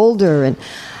 and older, and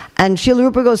Srila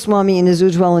Rupa Goswami in his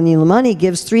Ujjvala Nilamani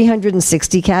gives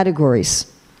 360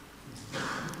 categories.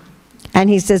 And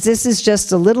he says this is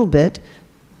just a little bit,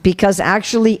 because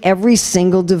actually every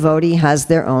single devotee has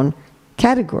their own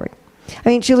category. I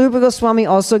mean, Srila Rupa Goswami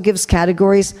also gives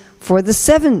categories for the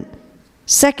 7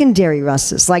 secondary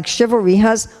rasas, like chivalry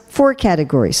has 4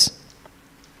 categories.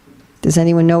 Does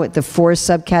anyone know what the 4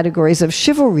 subcategories of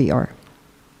chivalry are?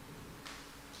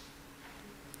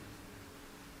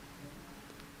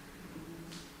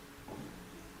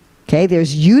 Okay,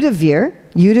 there's Yudhavir.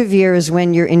 Yudhavir is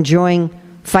when you're enjoying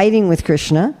fighting with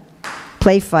Krishna,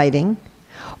 play fighting,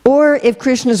 or if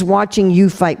Krishna's watching you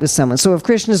fight with someone. So if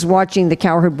Krishna's watching the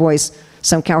cowherd boys,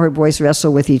 some cowherd boys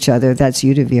wrestle with each other, that's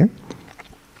Yudhavir.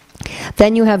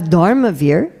 Then you have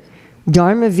Dharmavir.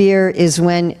 Dharmavir is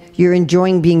when you're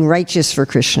enjoying being righteous for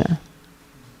Krishna.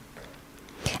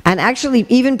 And actually,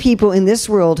 even people in this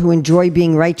world who enjoy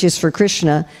being righteous for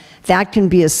Krishna, that can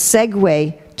be a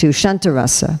segue to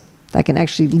Shantarasa. That can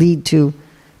actually lead to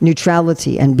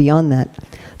neutrality and beyond that.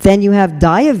 Then you have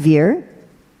Dayavir.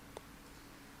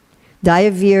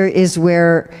 Dayavir is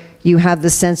where you have the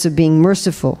sense of being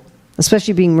merciful,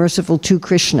 especially being merciful to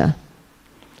Krishna.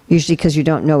 Usually because you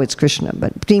don't know it's Krishna,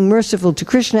 but being merciful to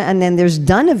Krishna. And then there's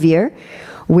Dhanavir,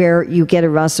 where you get a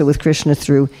rasa with Krishna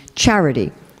through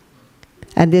charity.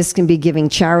 And this can be giving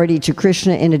charity to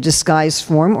Krishna in a disguised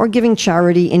form, or giving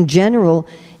charity in general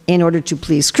in order to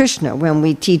please Krishna. When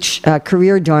we teach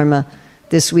career dharma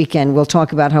this weekend, we'll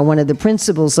talk about how one of the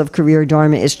principles of career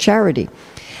dharma is charity.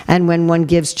 And when one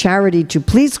gives charity to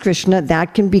please Krishna,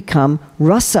 that can become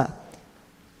rasa.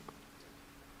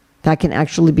 That can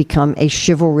actually become a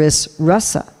chivalrous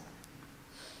rasa.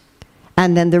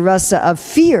 And then the rasa of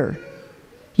fear.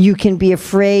 You can be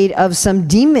afraid of some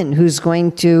demon who's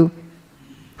going to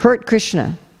hurt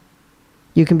Krishna.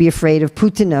 You can be afraid of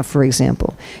Putana, for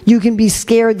example. You can be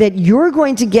scared that you're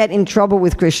going to get in trouble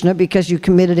with Krishna because you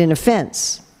committed an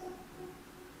offense.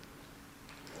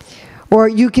 Or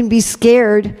you can be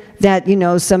scared that, you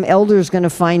know, some elder is going to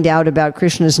find out about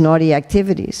Krishna's naughty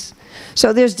activities.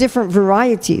 So there's different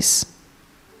varieties,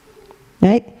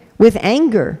 right? With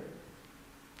anger,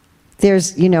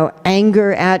 there's, you know,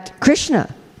 anger at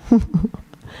Krishna.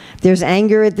 There's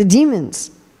anger at the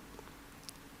demons.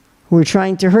 who are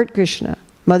trying to hurt Krishna.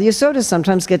 Mother Yasoda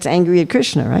sometimes gets angry at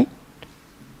Krishna, right?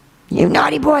 You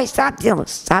naughty boy, stop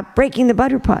breaking the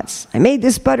butter pots. I made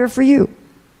this butter for you.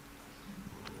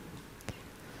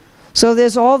 So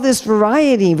there's all this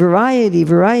variety. When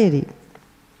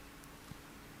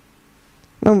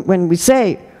we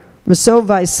say Raso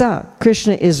Vaisa,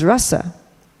 Krishna is rasa,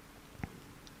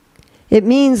 it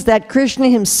means that Krishna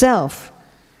himself,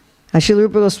 Srila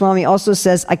Rupa Goswami also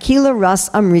says, Akila Ras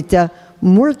Amrita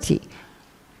Murti.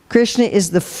 Krishna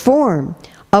is the form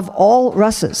of all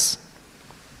rasas.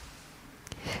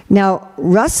 Now,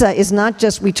 rasa is not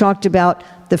just, we talked about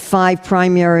the 5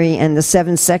 primary and the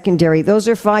 7 secondary. Those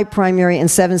are 5 primary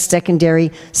and 7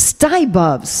 secondary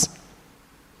staibhavs,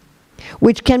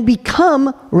 which can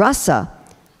become rasa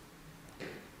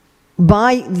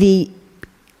by the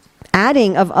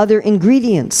adding of other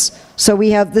ingredients. So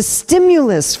we have the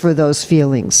stimulus for those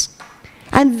feelings.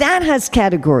 And that has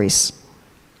categories.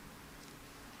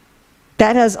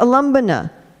 That has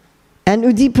alambana and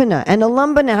udipana. And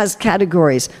alambana has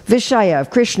categories. Vishaya of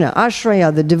Krishna,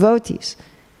 Ashraya, the devotees.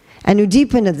 And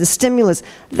udipana, the stimulus.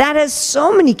 That has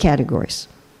so many categories.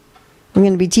 I'm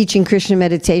going to be teaching Krishna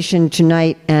meditation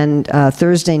tonight and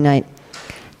Thursday night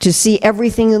to see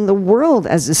everything in the world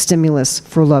as a stimulus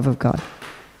for love of God,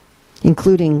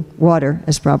 including water,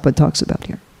 as Prabhupada talks about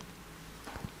here.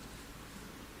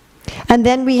 And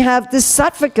then we have the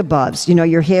sattvika bhavs. You know,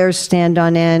 your hairs stand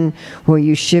on end, or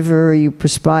you shiver, or you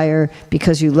perspire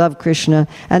because you love Krishna.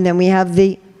 And then we have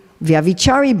the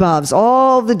vyavichari bhavs,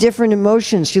 all the different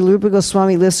emotions. Srila Rupa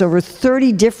Goswami lists over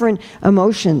 30 different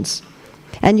emotions.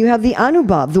 And you have the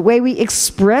anubhav, the way we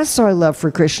express our love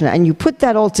for Krishna. And you put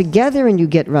that all together and you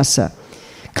get rasa.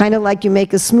 Kind of like you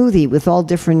make a smoothie with all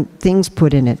different things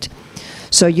put in it.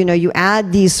 So, you know, you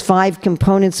add these 5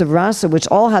 components of rasa, which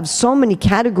all have so many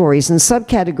categories and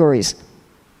subcategories.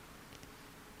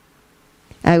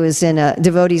 I was in a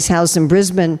devotee's house in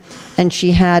Brisbane, and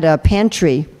she had a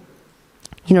pantry.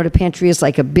 You know what a pantry is,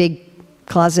 like a big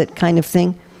closet kind of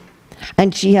thing.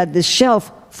 And she had this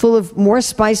shelf full of more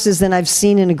spices than I've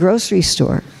seen in a grocery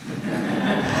store.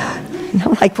 And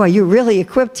I'm like, well, you're really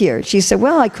equipped here. She said,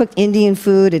 well, I cook Indian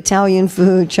food, Italian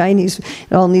food, Chinese,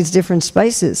 it all needs different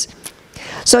spices.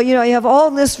 So, you know, you have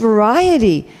all this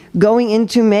variety going in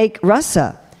to make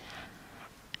rasa.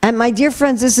 And my dear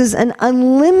friends, this is an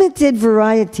unlimited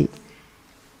variety.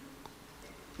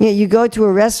 You know, you go to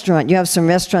a restaurant, you have some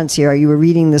restaurants here. Are you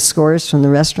reading the scores from the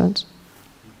restaurants?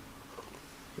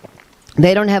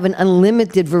 They don't have an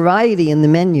unlimited variety in the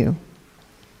menu.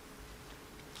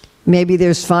 Maybe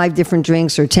there's 5 different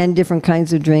drinks or 10 different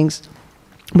kinds of drinks.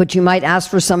 But you might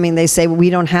ask for something, they say, well, we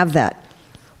don't have that.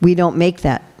 We don't make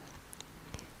that.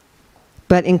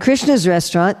 But in Krishna's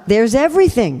restaurant, there's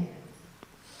everything.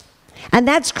 And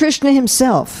that's Krishna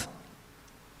himself.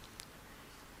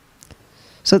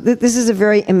 So this is a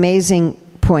very amazing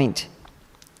point.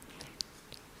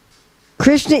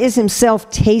 Krishna is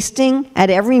himself tasting at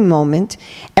every moment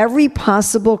every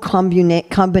possible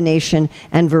combination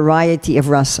and variety of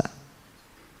rasa.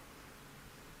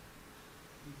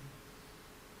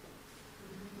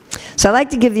 So I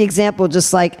like to give the example,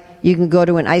 just like you can go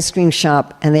to an ice cream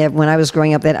shop, and they have, when I was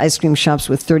growing up, they had ice cream shops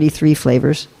with 33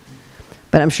 flavors.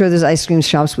 But I'm sure there's ice cream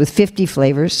shops with 50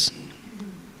 flavors.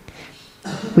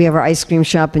 We have our ice cream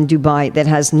shop in Dubai that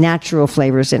has natural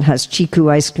flavors. It has chiku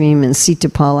ice cream and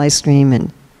sitapal ice cream.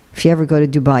 And if you ever go to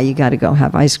Dubai, you got to go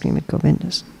have ice cream at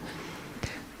Govinda's.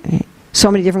 Right?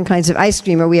 So many different kinds of ice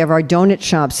cream. Or we have our donut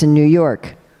shops in New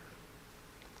York,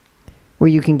 where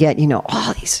you can get, you know,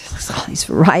 all these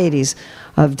varieties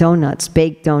of donuts,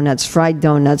 baked donuts, fried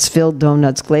donuts, filled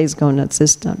donuts, glazed donuts,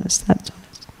 this donuts, that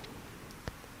donuts.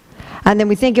 And then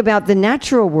we think about the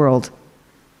natural world.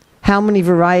 How many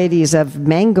varieties of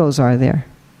mangoes are there?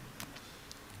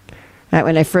 Right,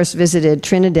 when I first visited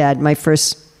Trinidad, my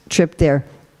first trip there,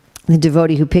 the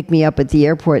devotee who picked me up at the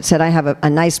airport said, I have a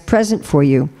nice present for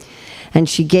you. And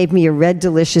she gave me a red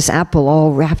delicious apple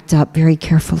all wrapped up very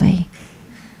carefully.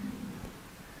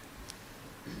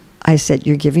 I said,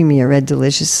 you're giving me a red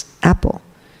delicious apple.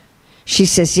 She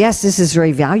says, yes, this is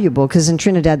very valuable, because in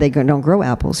Trinidad they don't grow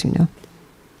apples, you know.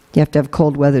 You have to have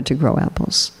cold weather to grow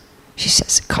apples. She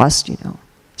says, it costs, you know,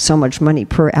 so much money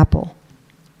per apple.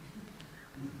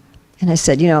 And I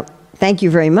said, you know, thank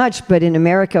you very much, but in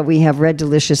America we have red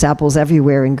delicious apples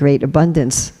everywhere in great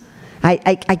abundance. I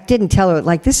didn't tell her,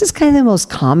 like, this is kind of the most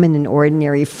common and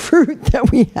ordinary fruit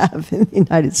that we have in the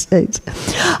United States.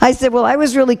 I said, well, I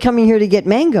was really coming here to get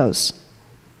mangoes.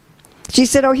 She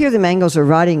said, oh, here the mangoes are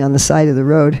rotting on the side of the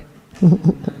road.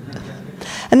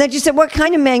 And then she said, what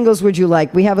kind of mangoes would you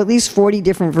like? We have at least 40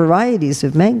 different varieties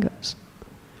of mangoes.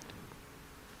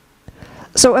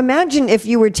 So imagine if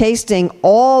you were tasting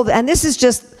and this is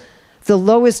just the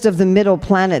lowest of the middle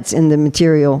planets in the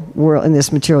material world, in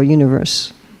this material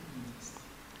universe.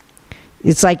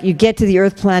 It's like you get to the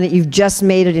Earth planet, you've just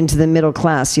made it into the middle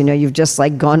class, you've just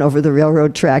like gone over the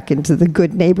railroad track into the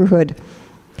good neighborhood.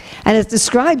 And it's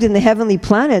described in the heavenly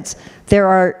planets, there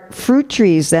are fruit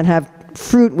trees that have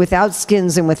fruit without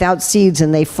skins and without seeds,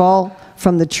 and they fall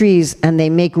from the trees and they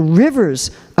make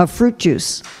rivers of fruit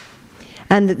juice.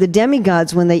 And the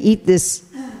demigods, when they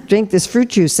drink this fruit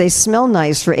juice, they smell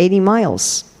nice for 80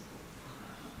 miles.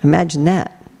 Imagine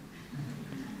that.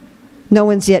 No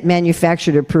one's yet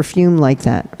manufactured a perfume like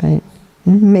that, right? It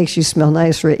makes you smell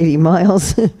nice for 80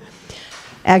 miles.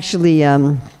 Actually,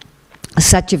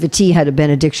 Satyavati had a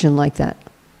benediction like that.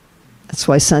 That's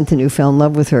why Santanu fell in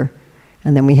love with her.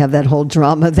 And then we have that whole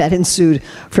drama that ensued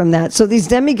from that. So these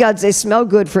demigods, they smell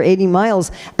good for 80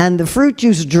 miles, and the fruit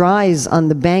juice dries on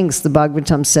the banks, the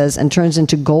Bhagavatam says, and turns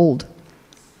into gold.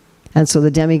 And so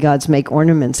the demigods make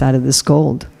ornaments out of this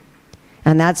gold.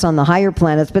 And that's on the higher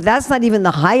planets, but that's not even the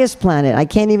highest planet. I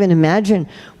can't even imagine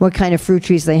what kind of fruit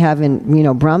trees they have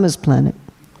in, Brahma's planet.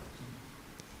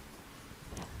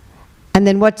 And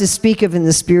then what to speak of in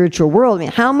the spiritual world? I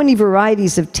mean, how many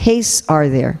varieties of tastes are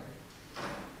there?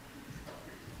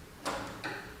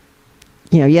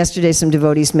 Yesterday some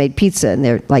devotees made pizza, and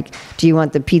they're like, do you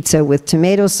want the pizza with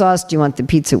tomato sauce? Do you want the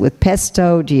pizza with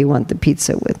pesto? Do you want the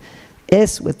pizza with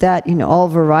this, with that? All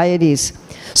varieties.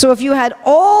 So if you had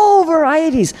all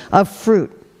varieties of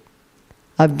fruit,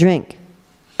 of drink,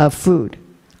 of food,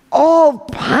 all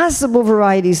possible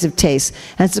varieties of taste,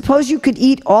 and suppose you could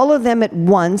eat all of them at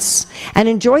once and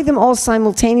enjoy them all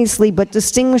simultaneously, but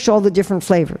distinguish all the different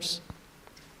flavors.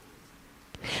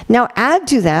 Now add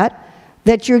to that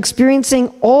you're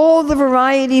experiencing all the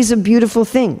varieties of beautiful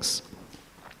things,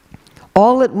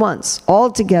 all at once, all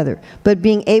together, but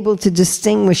being able to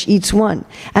distinguish each one.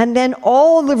 And then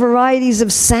all the varieties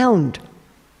of sound.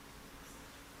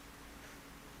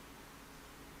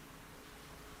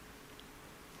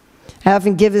 I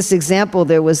often give this example.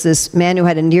 There was this man who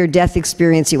had a near-death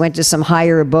experience. He went to some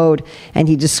higher abode, and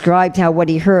he described how what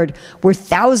he heard were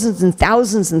thousands and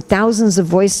thousands and thousands of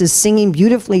voices singing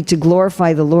beautifully to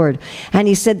glorify the Lord. And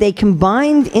he said they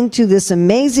combined into this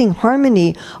amazing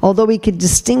harmony, although he could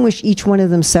distinguish each one of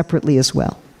them separately as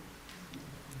well.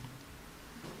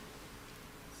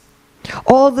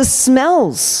 All the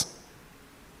smells.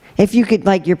 If you could,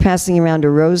 you're passing around a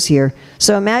rose here.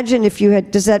 So imagine if you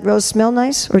had, does that rose smell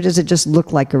nice, or does it just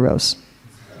look like a rose?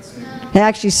 It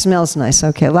actually smells nice.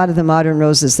 Okay, a lot of the modern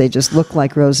roses, they just look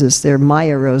like roses. They're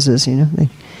Maya roses, They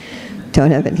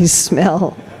don't have any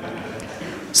smell.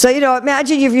 So,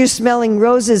 imagine if you're smelling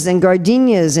roses and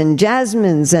gardenias and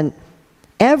jasmines and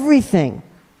everything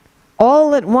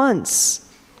all at once.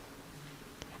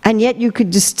 And yet you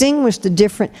could distinguish the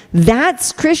different,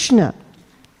 that's Krishna.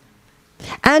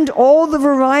 And all the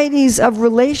varieties of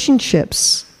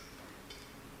relationships.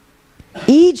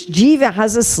 Each jiva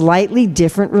has a slightly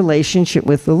different relationship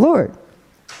with the Lord.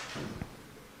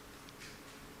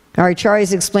 Our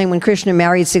acharyas explain when Krishna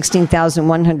married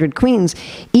 16,100 queens,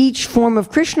 each form of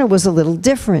Krishna was a little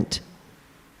different.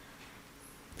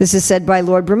 This is said by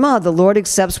Lord Brahma. The Lord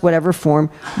accepts whatever form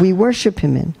we worship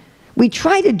him in. We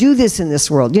try to do this in this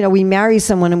world. We marry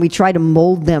someone and we try to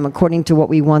mold them according to what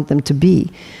we want them to be,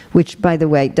 which, by the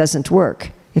way, doesn't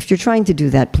work. If you're trying to do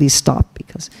that, please stop,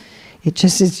 because it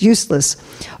just is useless.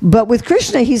 But with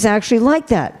Krishna, he's actually like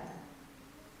that.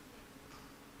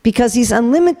 Because he's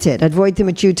unlimited. Advaitam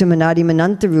achyutam anadim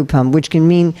ananta rupam, which can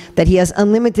mean that he has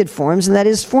unlimited forms and that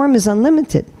his form is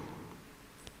unlimited.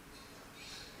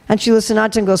 And Srila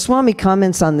Sanatana Goswami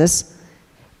comments on this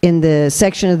in the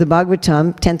section of the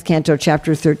Bhagavatam, 10th canto,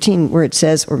 chapter 13, where it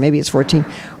says, or maybe it's 14,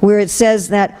 where it says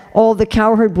that all the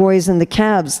cowherd boys and the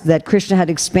calves that Krishna had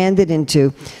expanded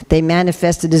into, they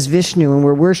manifested as Vishnu and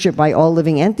were worshipped by all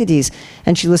living entities.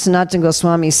 And Srila Sanatana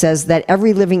Goswami says that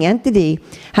every living entity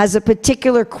has a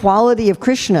particular quality of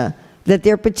Krishna that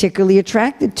they're particularly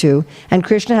attracted to, and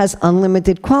Krishna has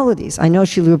unlimited qualities. I know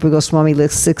Srila Rupa Goswami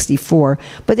lists 64,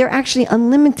 but they're actually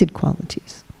unlimited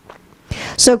qualities.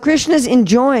 So Krishna's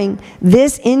enjoying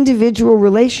this individual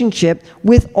relationship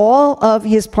with all of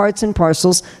his parts and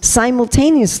parcels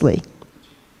simultaneously,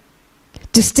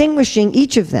 distinguishing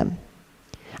each of them.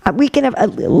 We can have a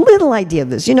little idea of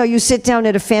this. You sit down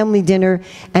at a family dinner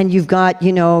and you've got,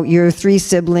 your 3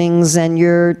 siblings and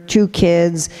your 2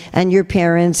 kids and your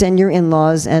parents and your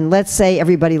in-laws, and let's say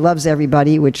everybody loves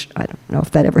everybody, which I don't know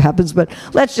if that ever happens, but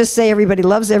let's just say everybody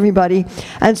loves everybody.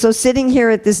 And so sitting here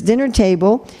at this dinner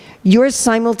table, you're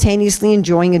simultaneously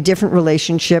enjoying a different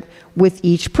relationship with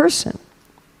each person.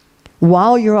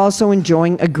 while you're also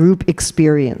enjoying a group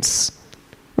experience.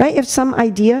 Right? You have some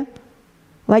idea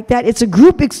like that. It's a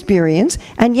group experience,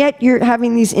 and yet you're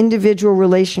having these individual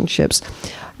relationships.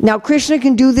 Now, Krishna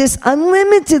can do this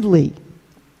unlimitedly.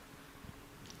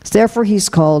 Therefore, he's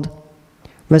called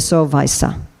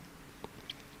Rasovaisa.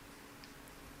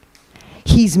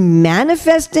 He's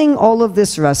manifesting all of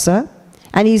this rasa,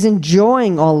 and he's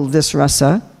enjoying all of this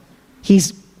rasa.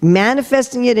 He's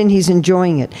manifesting it and he's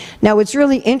enjoying it. Now, what's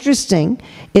really interesting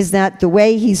is that the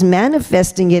way he's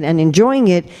manifesting it and enjoying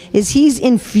it is he's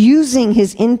infusing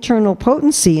his internal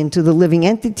potency into the living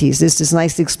entities. This is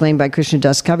nicely explained by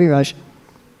Krishnadas Kaviraj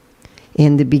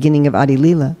in the beginning of Adi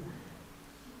Leela,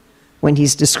 when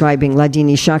he's describing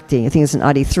Ladini Shakti. I think it's in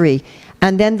Adi 3.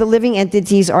 And then the living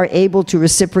entities are able to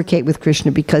reciprocate with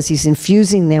Krishna because he's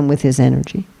infusing them with his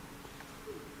energy.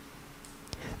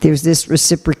 There's this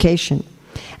reciprocation.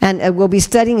 And we'll be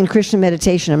studying in Krishna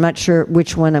meditation. I'm not sure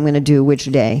which one I'm going to do which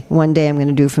day. One day I'm going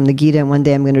to do from the Gita, and one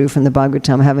day I'm going to do from the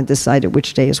Bhagavatam. I haven't decided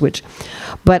which day is which.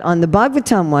 But on the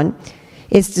Bhagavatam one,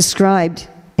 it's described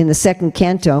in the second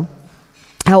canto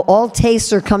how all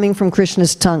tastes are coming from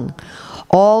Krishna's tongue.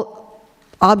 All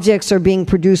objects are being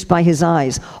produced by his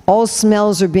eyes. All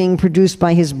smells are being produced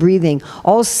by his breathing.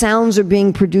 All sounds are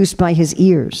being produced by his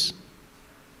ears.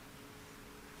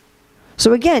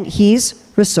 So again, he's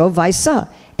Rasovaisa.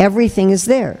 Everything is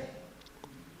there.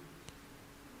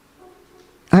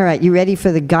 All right, you ready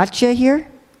for the gotcha here?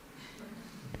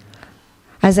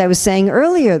 As I was saying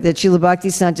earlier, that Srila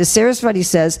Bhaktisiddhanta Saraswati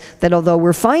says that although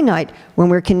we're finite, when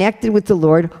we're connected with the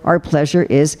Lord, our pleasure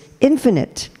is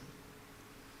infinite.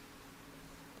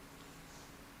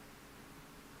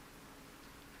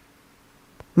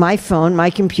 My phone, my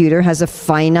computer, has a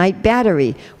finite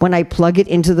battery. When I plug it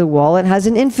into the wall, it has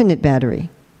an infinite battery.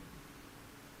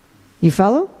 You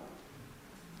follow?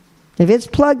 If it's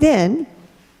plugged in,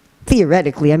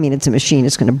 theoretically, I mean, it's a machine,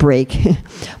 it's going to break.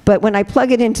 But when I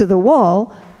plug it into the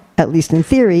wall, at least in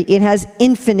theory, it has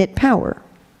infinite power.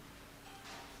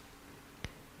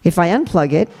 If I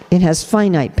unplug it, it has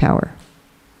finite power.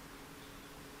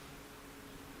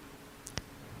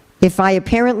 If I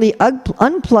apparently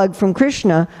unplug from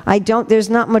Krishna, there's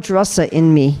not much rasa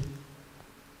in me.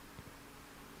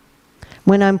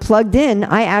 When I'm plugged in,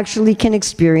 I actually can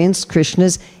experience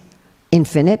Krishna's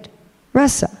infinite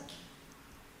rasa.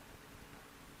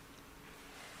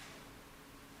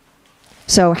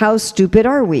 So how stupid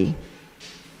are we?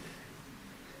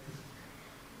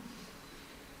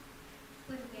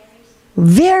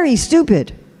 Very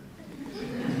stupid.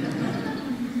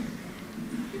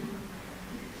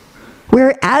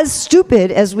 We're as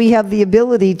stupid as we have the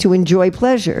ability to enjoy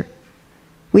pleasure.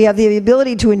 We have the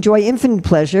ability to enjoy infinite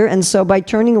pleasure, and so by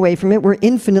turning away from it, we're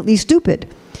infinitely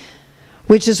stupid.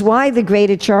 Which is why the great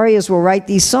acharyas will write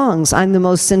these songs, I'm the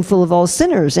most sinful of all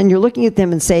sinners. And you're looking at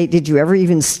them and say, did you ever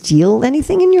even steal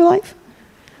anything in your life?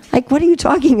 Like, what are you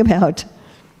talking about?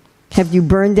 Have you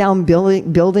burned down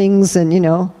buildings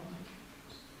and,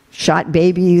 shot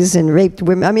babies and raped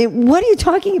women? I mean, what are you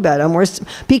talking about?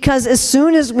 Because as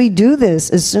soon as we do this,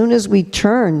 as soon as we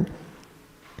turn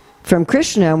from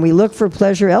Krishna and we look for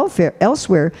pleasure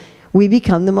elsewhere, we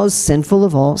become the most sinful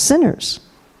of all sinners.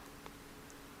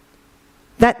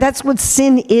 That's what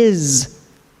sin is.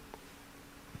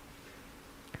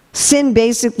 Sin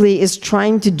basically is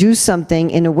trying to do something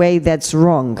in a way that's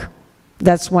wrong.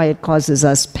 That's why it causes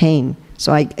us pain.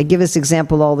 So I give this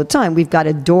example all the time. We've got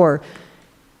a door.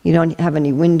 You don't have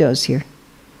any windows here.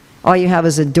 All you have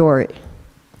is a door.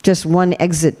 Just one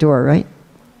exit door, right?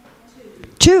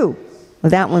 Two.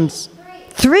 Well, that one's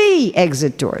 3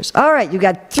 exit doors. All right, you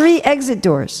got 3 exit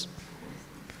doors.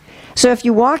 So if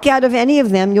you walk out of any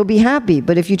of them, you'll be happy.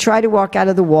 But if you try to walk out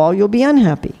of the wall, you'll be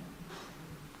unhappy.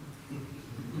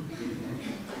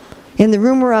 In the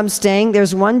room where I'm staying,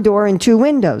 there's 1 door and 2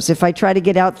 windows. If I try to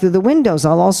get out through the windows,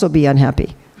 I'll also be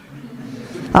unhappy.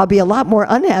 I'll be a lot more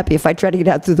unhappy if I try to get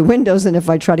out through the windows than if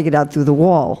I try to get out through the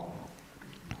wall.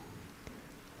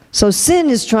 So sin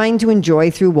is trying to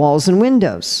enjoy through walls and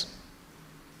windows.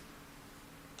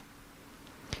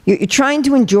 You're trying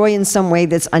to enjoy in some way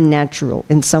that's unnatural,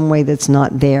 in some way that's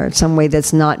not there, in some way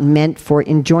that's not meant for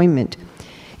enjoyment.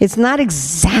 It's not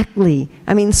exactly,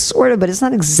 sort of, but it's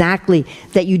not exactly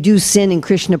that you do sin and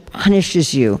Krishna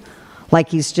punishes you like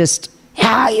he's just,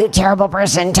 you terrible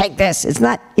person, take this. It's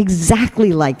not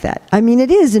exactly like that.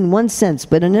 It is in one sense,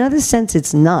 but in another sense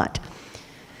it's not.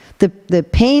 The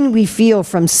pain we feel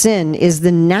from sin is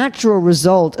the natural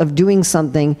result of doing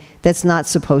something that's not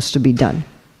supposed to be done.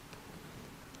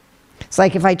 It's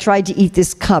like if I tried to eat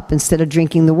this cup instead of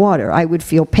drinking the water, I would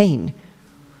feel pain.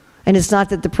 And it's not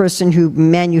that the person who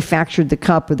manufactured the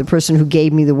cup or the person who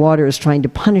gave me the water is trying to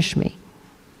punish me.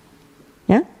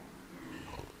 Yeah?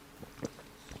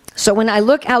 So when I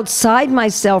look outside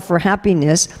myself for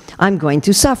happiness, I'm going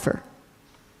to suffer.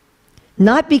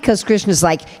 Not because Krishna's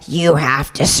like, you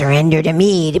have to surrender to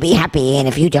me to be happy, and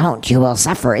if you don't, you will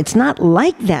suffer. It's not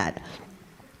like that.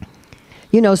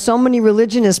 You know, so many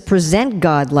religionists present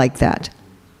God like that.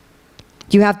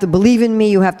 You have to believe in me,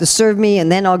 you have to serve me,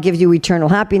 and then I'll give you eternal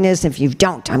happiness. If you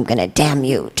don't, I'm going to damn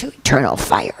you to eternal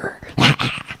fire.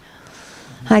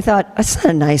 I thought, that's not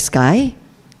a nice guy.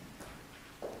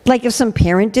 Like if some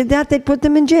parent did that, they'd put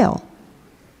them in jail.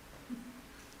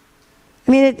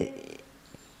 I mean,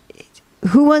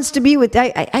 who wants to be with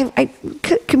that?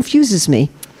 It confuses me.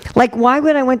 Like, why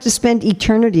would I want to spend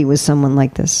eternity with someone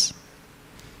like this?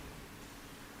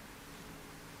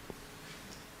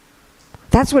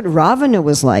 That's what Ravana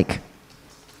was like.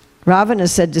 Ravana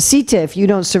said to Sita, if you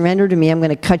don't surrender to me, I'm going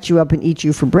to cut you up and eat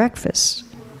you for breakfast.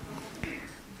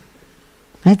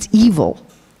 That's evil.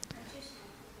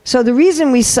 So the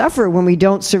reason we suffer when we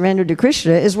don't surrender to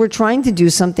Krishna is we're trying to do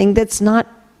something that's not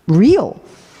real.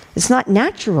 It's not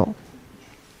natural.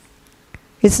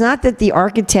 It's not that the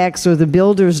architects or the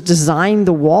builders designed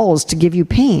the walls to give you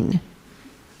pain.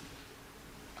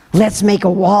 Let's make a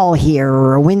wall here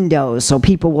or a window so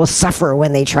people will suffer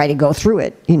when they try to go through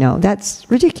it. You know, that's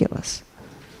ridiculous.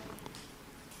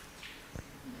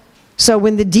 So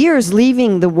when the deer is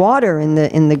leaving the water in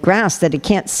the grass that it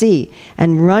can't see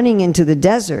and running into the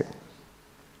desert,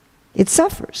 it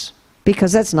suffers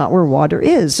because that's not where water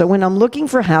is. So when I'm looking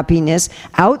for happiness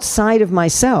outside of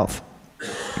myself,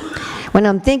 when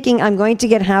I'm thinking I'm going to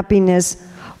get happiness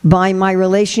by my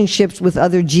relationships with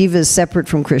other jivas separate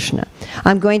from Krishna.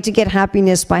 I'm going to get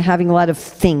happiness by having a lot of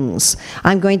things.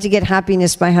 I'm going to get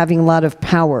happiness by having a lot of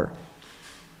power.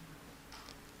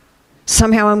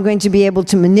 Somehow I'm going to be able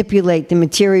to manipulate the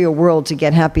material world to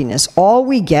get happiness. All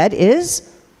we get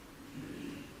is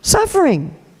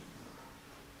suffering.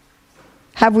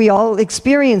 Have we all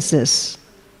experienced this?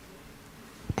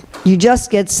 You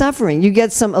just get suffering. You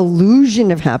get some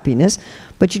illusion of happiness,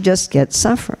 but you just get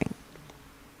suffering.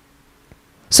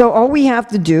 So all we have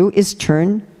to do is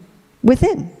turn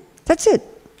within. That's it.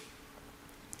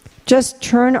 Just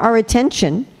turn our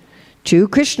attention to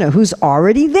Krishna, who's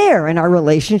already there, and our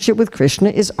relationship with Krishna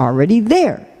is already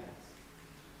there.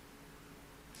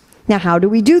 Now, how do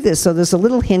we do this? So there's a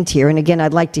little hint here, and again,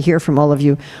 I'd like to hear from all of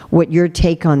you what your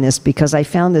take on this, because I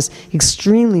found this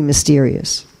extremely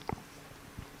mysterious.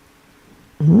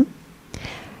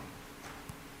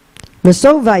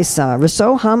 Raso Vaisa,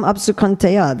 Raso Ham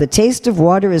Apsukanteya. The taste of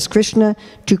water is Krishna.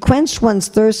 To quench one's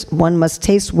thirst, one must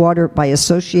taste water by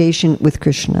association with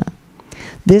Krishna.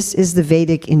 This is the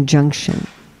Vedic injunction.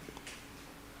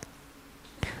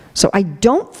 So I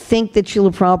don't think that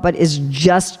Srila Prabhupada is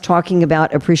just talking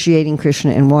about appreciating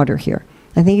Krishna and water here.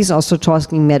 I think he's also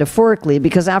talking metaphorically,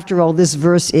 because after all, this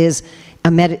verse is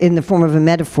in the form of a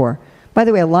metaphor. By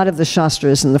the way, a lot of the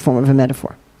Shastra is in the form of a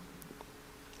metaphor.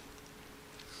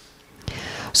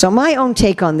 So my own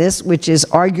take on this, which is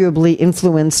arguably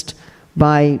influenced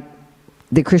by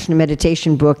the Krishna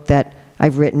meditation book that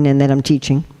I've written and that I'm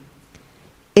teaching,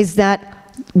 is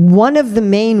that one of the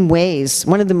main ways,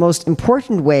 one of the most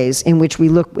important ways in which we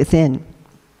look within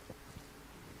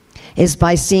is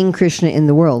by seeing Krishna in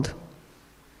the world.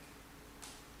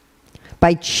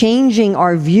 By changing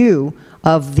our view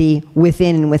of the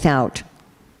within and without.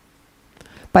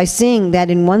 By seeing that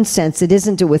in one sense it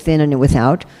isn't a within and a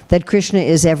without, that Krishna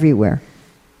is everywhere.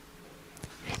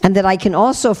 And that I can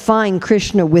also find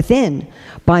Krishna within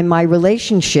by my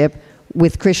relationship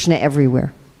with Krishna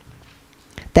everywhere.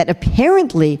 That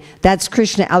apparently that's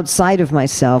Krishna outside of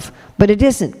myself, but it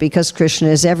isn't, because Krishna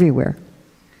is everywhere.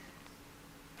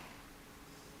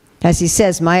 As he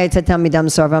says, Maya tatamidam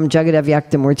sarvam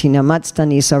jagadavyaktamurtina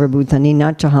matstani sarvabhutani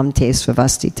nachaham te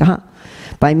svavastitaha.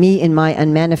 By me, in my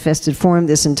unmanifested form,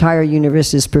 this entire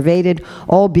universe is pervaded.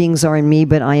 All beings are in me,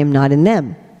 but I am not in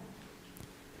them.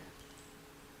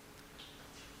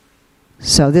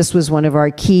 So this was one of our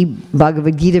key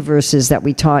Bhagavad Gita verses that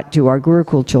we taught to our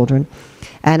Gurukul children.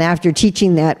 And after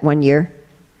teaching that one year,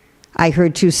 I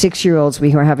heard 2 6-year-olds,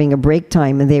 we were having a break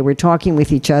time, and they were talking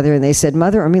with each other, and they said,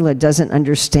 Mother Urmila doesn't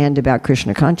understand about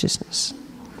Krishna consciousness.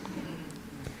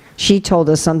 She told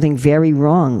us something very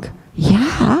wrong.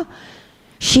 Yeah.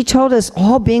 She told us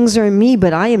all beings are in me,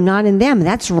 but I am not in them.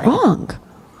 That's wrong.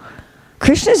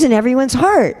 Krishna's in everyone's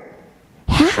heart.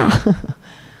 Yeah.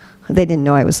 They didn't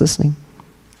know I was listening.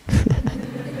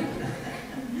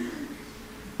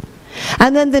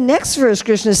 And then the next verse,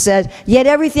 Krishna said, yet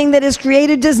everything that is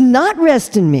created does not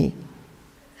rest in me.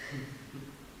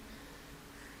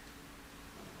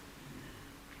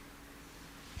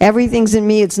 Everything's in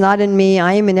me, it's not in me.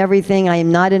 I am in everything, I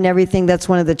am not in everything. That's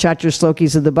one of the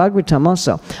Chaturslokis of the Bhagavatam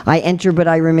also. I enter, but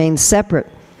I remain separate.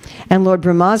 And Lord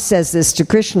Brahma says this to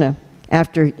Krishna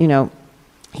after,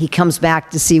 he comes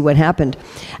back to see what happened.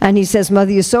 And he says,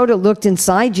 Mother Yasoda looked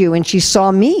inside you and she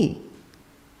saw me.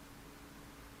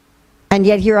 And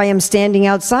yet here I am standing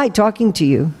outside talking to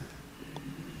you.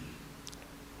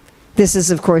 This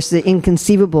is, of course, the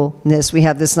inconceivableness. We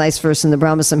have this nice verse in the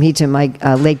Brahma Samhita my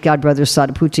late godbrother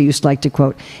Sadhaputta used to like to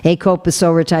quote. Eko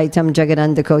pasorataitam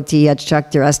jagadanda koti yat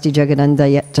shaktir asti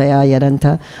jagadanda taya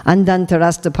yadanta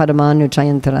andantarasta paramanu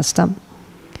chayantarastam.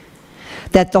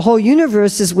 That the whole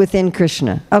universe is within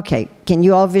Krishna. Okay, can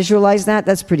you all visualize that?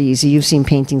 That's pretty easy. You've seen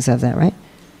paintings of that, right?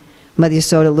 Mother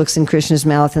Yasoda looks in Krishna's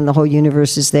mouth and the whole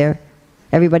universe is there.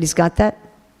 Everybody's got that?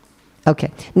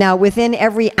 Okay. Now, within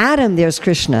every atom, there's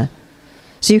Krishna.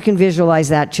 So you can visualize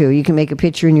that too. You can make a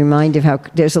picture in your mind of how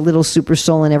there's a little super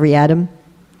soul in every atom.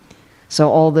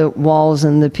 So all the walls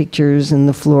and the pictures and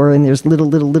the floor, and there's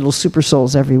little super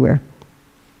souls everywhere.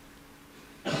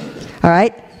 All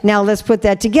right? Now let's put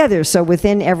that together. So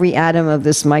within every atom of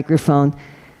this microphone,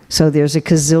 so there's a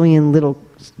gazillion little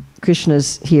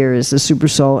Krishnas here as the super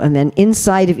soul, and then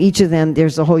inside of each of them,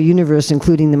 there's the whole universe,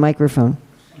 including the microphone.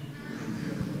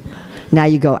 Now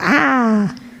you go,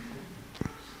 ah!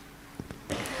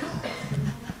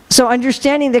 So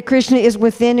understanding that Krishna is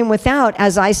within and without,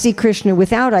 as I see Krishna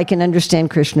without, I can understand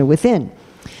Krishna within.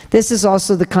 This is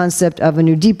also the concept of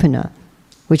anudipana,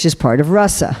 which is part of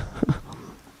rasa.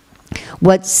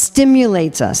 What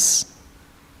stimulates us.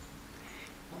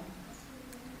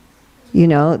 In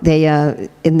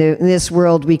this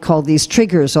world we call these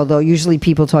triggers, although usually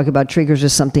people talk about triggers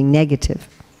as something negative.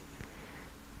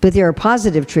 But there are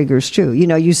positive triggers too.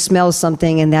 You smell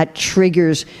something and that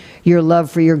triggers your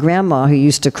love for your grandma who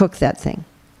used to cook that thing.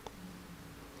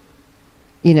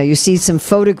 You see some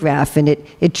photograph and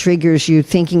it triggers you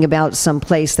thinking about some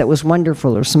place that was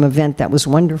wonderful or some event that was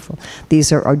wonderful.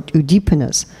 These are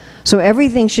udipanas. So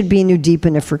everything should be an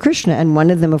udipana for Krishna, and one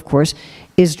of them, of course,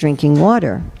 is drinking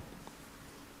water.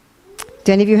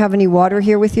 Do any of you have any water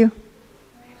here with you?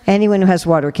 Anyone who has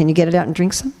water, can you get it out and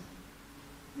drink some?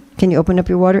 Can you open up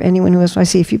your water? Anyone who has, I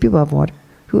see a few people have water.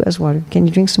 Who has water? Can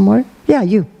you drink some water? Yeah,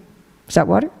 you. Is that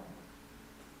water?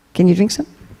 Can you drink some?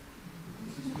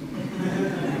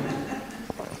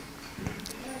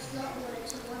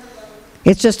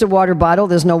 It's just a water bottle.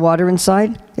 There's no water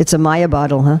inside. It's a Maya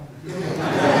bottle, huh?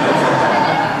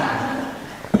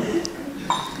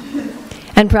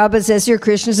 And Prabhupada says here,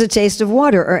 Krishna is a taste of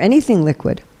water or anything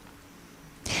liquid.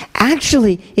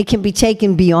 Actually, it can be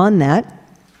taken beyond that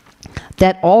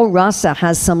all rasa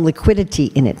has some liquidity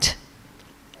in it.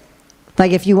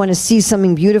 Like if you want to see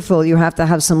something beautiful, you have to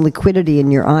have some liquidity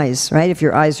in your eyes, right? If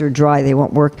your eyes are dry, they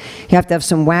won't work. You have to have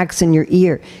some wax in your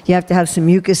ear. You have to have some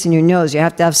mucus in your nose. You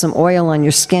have to have some oil on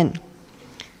your skin.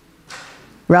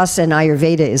 Rasa in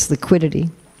Ayurveda is liquidity.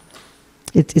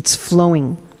 It's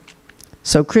flowing.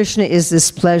 So Krishna is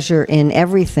this pleasure in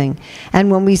everything.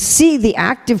 And when we see the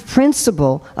active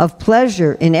principle of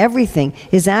pleasure in everything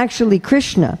is actually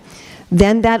Krishna,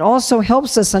 then that also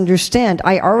helps us understand,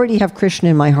 I already have Krishna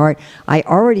in my heart. I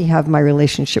already have my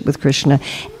relationship with Krishna.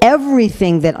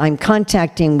 Everything that I'm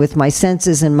contacting with my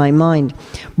senses and my mind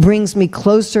brings me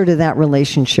closer to that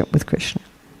relationship with Krishna.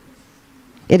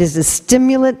 It is a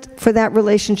stimulant for that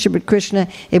relationship with Krishna.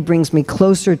 It brings me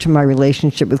closer to my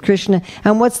relationship with Krishna.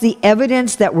 And what's the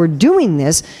evidence that we're doing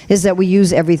this is that we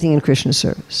use everything in Krishna's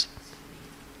service.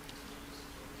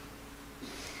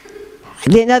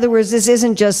 In other words, this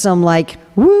isn't just some like,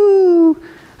 woo,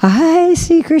 I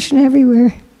see Krishna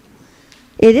everywhere.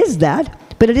 It is that,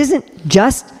 but it isn't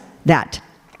just that.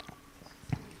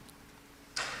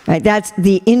 Right? That's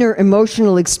the inner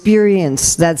emotional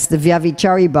experience. That's the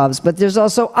Vyavichari bhavs. But there's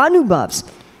also anubhavs.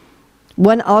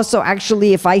 One also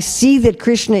actually, if I see that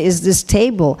Krishna is this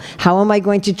table, how am I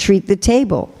going to treat the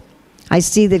table? I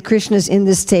see that Krishna's in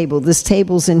this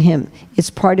table's in him. It's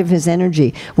part of his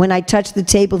energy. When I touch the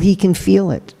table, he can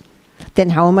feel it. Then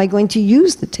how am I going to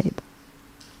use the table?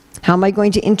 How am I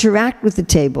going to interact with the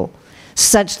table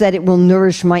such that it will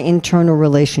nourish my internal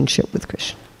relationship with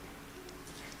Krishna?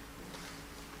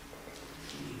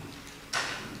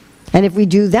 And if we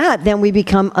do that, then we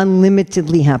become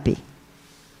unlimitedly happy.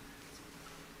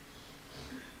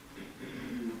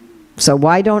 So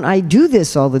why don't I do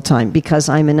this all the time? Because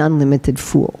I'm an unlimited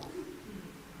fool.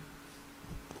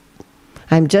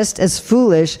 I'm just as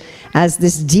foolish as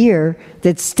this deer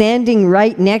that's standing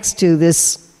right next to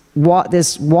this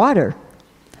water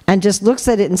and just looks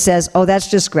at it and says, oh, that's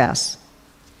just grass.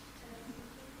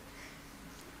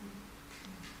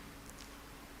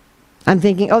 I'm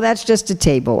thinking, oh, that's just a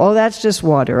table. Oh, that's just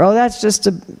water. Oh, that's just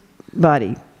a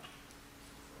body.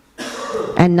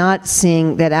 And not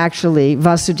seeing that actually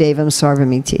Vasudevam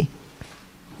Sarvamiti.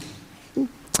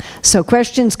 So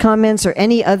questions, comments, or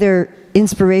any other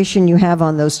inspiration you have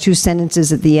on those two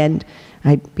sentences at the end,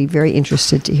 I'd be very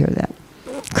interested to hear that.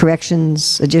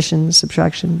 Corrections, additions,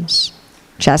 subtractions,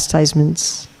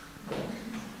 chastisements.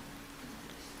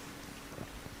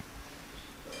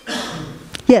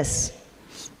 Yes?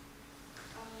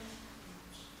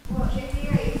 Well, the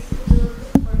idea is to look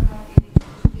for happiness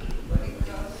to be what it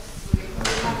does, we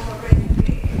have already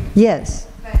created. Yes.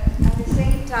 But at the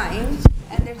same time,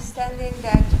 understanding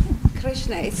that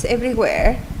Krishna is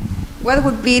everywhere, what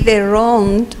would be the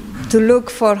wrong to look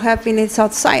for happiness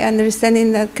outside,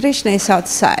 understanding that Krishna is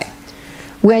outside?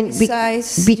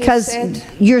 Because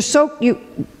you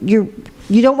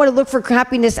don't want to look for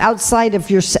happiness outside of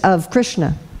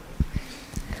Krishna.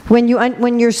 When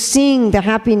you're seeing the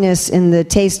happiness in the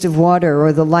taste of water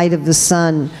or the light of the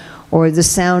sun or the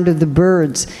sound of the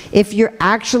birds, if you're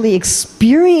actually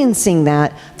experiencing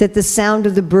that the sound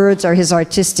of the birds are his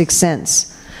artistic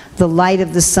sense, the light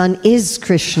of the sun is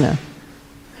Krishna.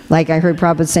 Like I heard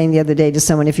Prabhupada saying the other day to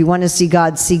someone, if you want to see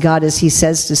God as he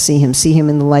says to see him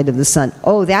in the light of the sun.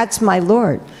 Oh, that's my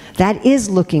Lord. That is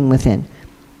looking within.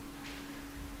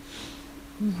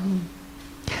 Mm-hmm.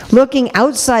 Looking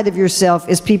outside of yourself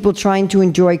is people trying to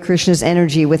enjoy Krishna's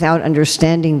energy without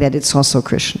understanding that it's also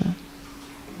Krishna.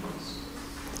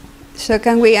 So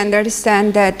can we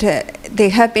understand that the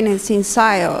happiness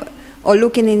inside or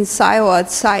looking inside or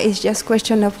outside is just a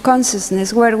question of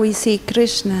consciousness, where we see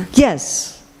Krishna?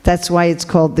 Yes. That's why it's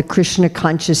called the Krishna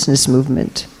consciousness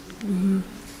movement. Mm-hmm.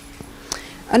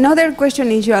 Another question,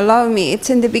 if you allow me,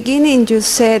 it's in the beginning you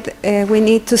said we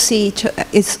need to see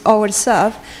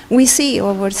ourselves. We see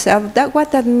ourselves.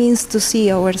 What that means to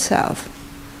see ourselves?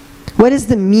 What is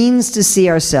the means to see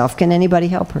ourselves? Can anybody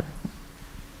help her?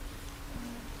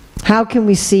 How can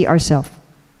we see ourselves?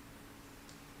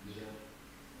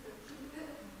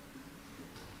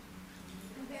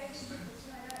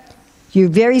 You're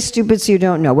very stupid, so you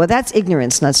don't know. Well, that's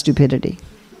ignorance, not stupidity.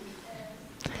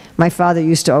 My father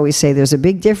used to always say there's a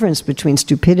big difference between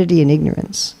stupidity and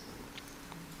ignorance.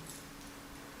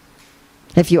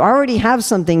 If you already have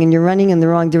something and you're running in the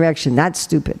wrong direction, that's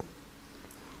stupid.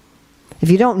 If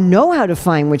you don't know how to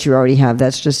find what you already have,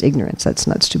 that's just ignorance. That's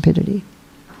not stupidity.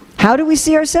 How do we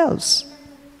see ourselves?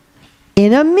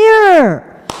 In a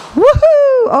mirror.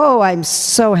 Woohoo! Oh, I'm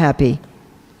so happy.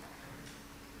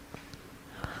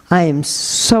 I am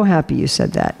so happy you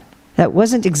said that. That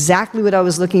wasn't exactly what I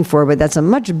was looking for, but that's a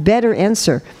much better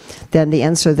answer than the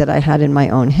answer that I had in my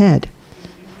own head.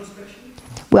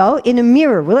 Well, in a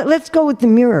mirror. Well, let's go with the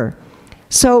mirror.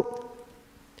 So,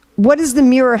 what does the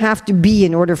mirror have to be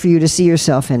in order for you to see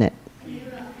yourself in it?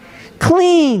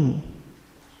 Clean.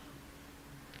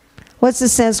 What's the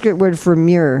Sanskrit word for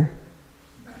mirror?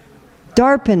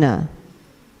 Darpana.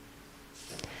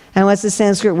 And what's the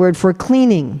Sanskrit word for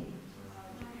cleaning?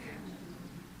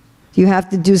 You have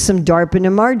to do some darpana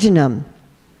marjanam.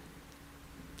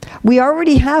 We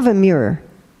already have a mirror.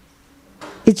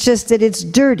 It's just that it's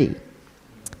dirty.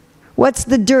 What's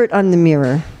the dirt on the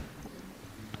mirror?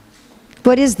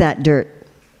 What is that dirt?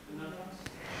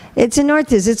 It's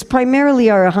anarthas. It's primarily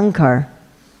our ahankar.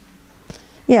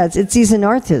 Yeah, it's these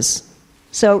anarthas.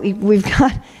 So we've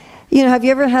got, have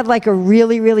you ever had like a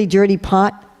really, really dirty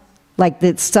pot? Like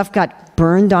the stuff got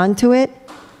burned onto it?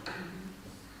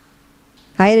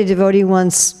 I had a devotee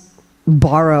once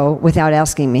borrow without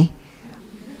asking me.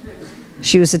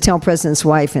 She was the town president's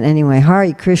wife, and anyway,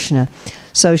 Hare Krishna.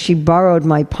 So she borrowed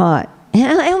my pot.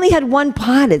 And I only had one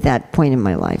pot at that point in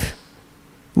my life.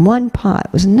 One pot.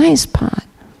 It was a nice pot.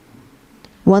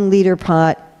 1 liter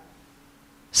pot,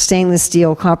 stainless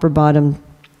steel, copper bottom,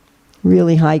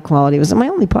 really high quality. It was my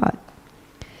only pot.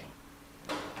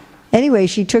 Anyway,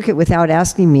 she took it without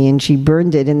asking me, and she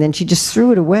burned it, and then she just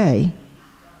threw it away.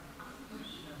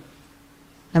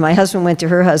 And my husband went to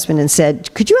her husband and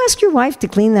said, could you ask your wife to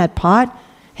clean that pot?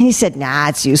 And he said, nah,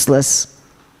 it's useless.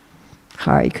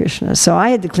 Hare Krishna. So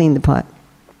I had to clean the pot.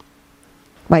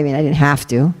 Well, I mean, I didn't have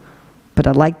to, but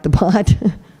I liked the pot.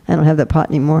 I don't have that pot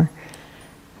anymore.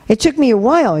 It took me a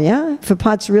while, yeah? If a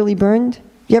pot's really burned.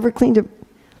 You ever cleaned it?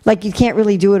 Like you can't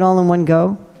really do it all in one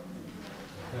go?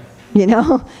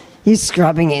 You're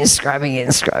scrubbing and scrubbing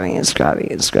and scrubbing and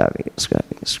scrubbing and scrubbing and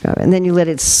scrubbing and scrubbing. And then you let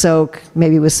it soak,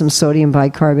 maybe with some sodium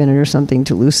bicarbonate or something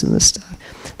to loosen the stuff.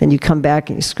 Then you come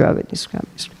back and you scrub it, you scrub it,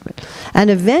 you scrub it.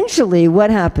 And eventually, what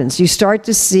happens? You start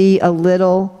to see a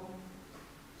little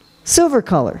silver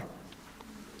color.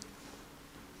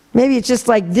 Maybe it's just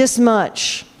like this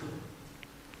much.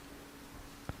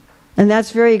 And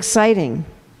that's very exciting.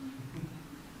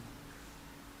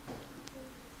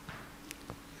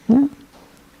 Yeah.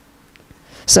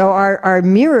 So our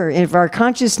mirror of our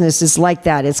consciousness is like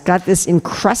that. It's got this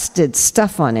encrusted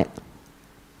stuff on it.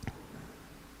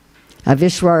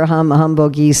 Avishwaraham,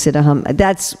 ahambogi, siddhaham.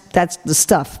 That's the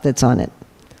stuff that's on it.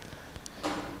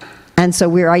 And so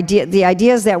the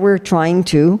idea is that we're trying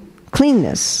to clean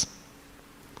this.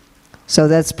 So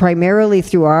that's primarily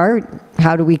through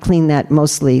how do we clean that?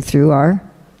 Mostly through our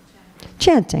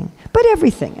chanting. But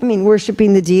everything. I mean,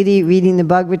 worshiping the deity, reading the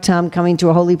Bhagavatam, coming to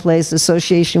a holy place,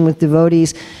 association with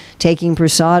devotees, taking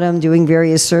prasadam, doing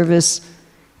various service,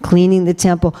 cleaning the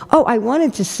temple. Oh, I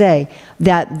wanted to say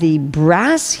that the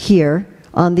brass here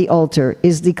on the altar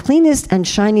is the cleanest and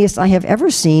shiniest I have ever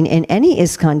seen in any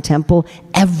ISKCON temple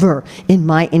ever in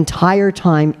my entire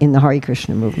time in the Hare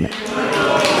Krishna movement.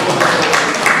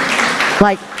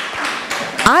 Like,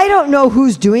 I don't know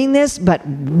who's doing this, but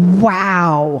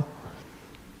wow.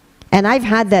 And I've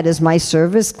had that as my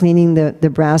service, cleaning the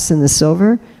brass and the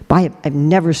silver, but I've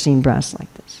never seen brass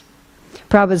like this.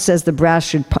 Prabhupada says the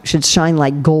brass should shine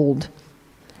like gold.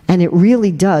 And it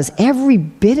really does. Every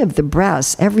bit of the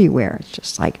brass everywhere. It's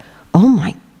just like, oh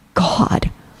my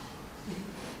God.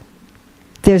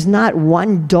 There's not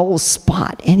one dull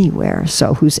spot anywhere.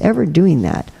 So who's ever doing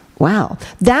that? Wow.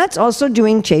 That's also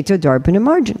doing Chaito Darpana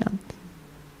Marjana.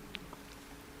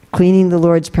 Cleaning the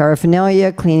Lord's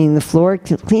paraphernalia, cleaning the floor,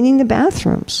 cleaning the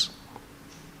bathrooms.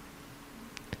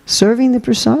 Serving the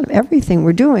prasadam. Everything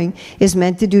we're doing is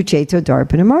meant to do Chaito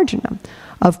Darpana Marjana.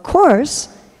 Of course,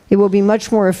 it will be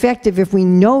much more effective if we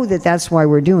know that that's why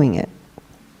we're doing it.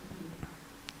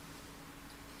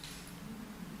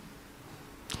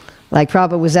 Like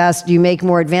Prabhupada was asked, do you make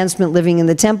more advancement living in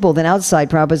the temple than outside?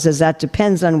 Prabhupada says that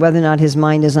depends on whether or not his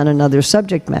mind is on another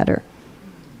subject matter.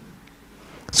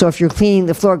 So if you're cleaning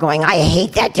the floor going, I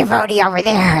hate that devotee over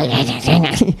there.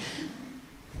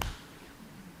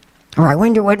 Or I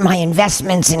wonder what my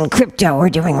investments in crypto are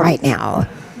doing right now.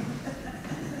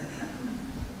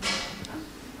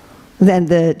 Then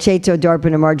the Chaito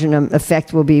Darpana Marjana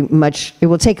effect will be it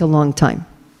will take a long time.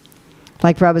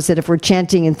 Like Prabhupada said, if we're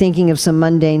chanting and thinking of some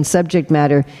mundane subject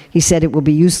matter, he said it will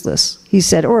be useless. He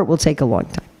said, or it will take a long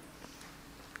time.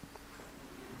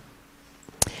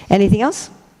 Anything else?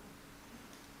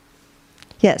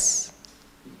 Yes.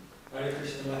 Hare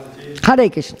Krishna Mataji. Hare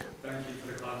Krishna. Thank you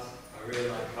for the class. I really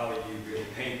like how you really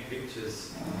paint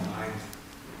pictures in the mind.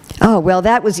 Oh, well,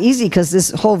 that was easy because this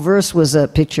whole verse was a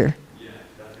picture. Yeah,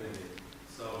 definitely.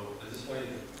 So I just wanted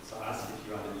to ask if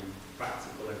you had any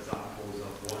practical examples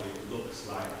of what it looks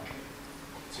like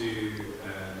to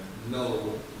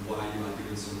know why you are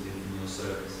doing something in your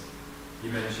service.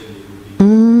 You mentioned it would be...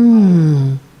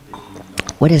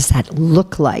 What does that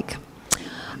look like?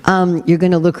 You're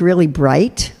going to look really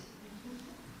bright.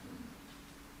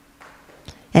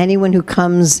 Anyone who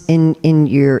comes in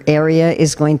your area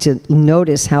is going to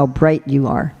notice how bright you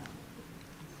are.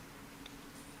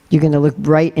 You're going to look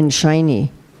bright and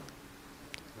shiny.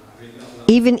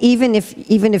 Even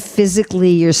if physically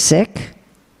you're sick,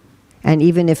 and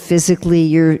even if physically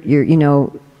you're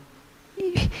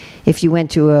if you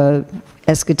went to a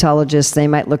eschatologist, they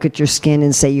might look at your skin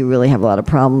and say you really have a lot of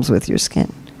problems with your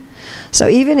skin. So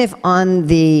even if on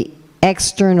the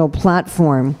external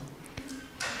platform,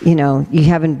 you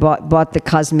haven't bought the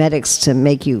cosmetics to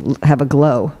make you have a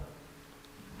glow,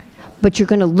 but you're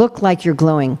going to look like you're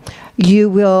glowing. You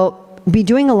will be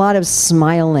doing a lot of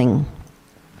smiling.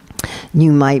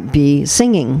 You might be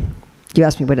singing. You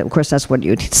asked me, but of course that's what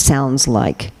it sounds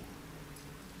like.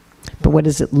 But what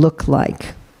does it look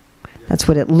like? That's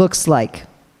what it looks like. I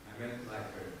meant like,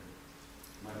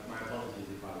 my apologies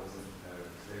if I wasn't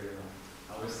clear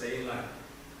enough. I was saying like,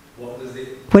 what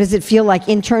does it feel like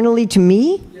internally to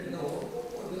me? Yeah, no,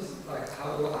 what does like,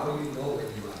 how do you know when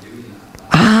you are doing that?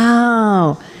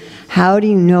 Oh, how do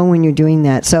you know when you're doing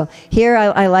that? So here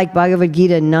I like Bhagavad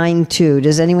Gita 9.2.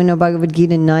 Does anyone know Bhagavad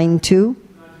Gita 9.2?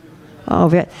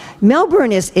 Oh,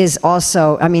 Melbourne is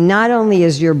also, I mean, not only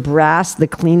is your brass the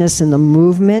cleanest in the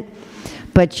movement,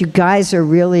 but you guys are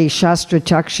really Shastra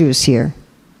Chakshus here.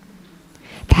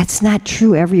 That's not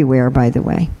true everywhere, by the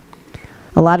way.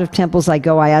 A lot of temples I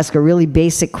go, I ask a really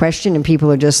basic question and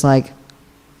people are just like,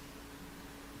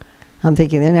 I'm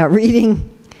thinking they're not reading.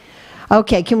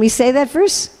 Okay, can we say that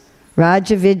first?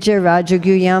 Raja Vidya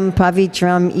Rajaguyam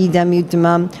Pavitram Idam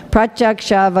Uttamam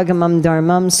Prachaksha Vagamam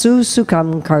Dharmam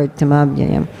Susukam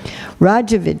Kartamabhyayam.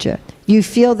 Raja Vidya, you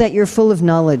feel that you're full of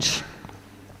knowledge.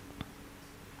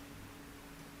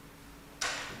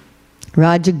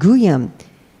 Rajaguyam,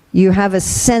 you have a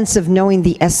sense of knowing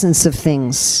the essence of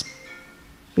things.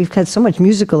 We've had so much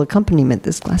musical accompaniment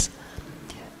this class.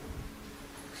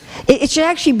 It should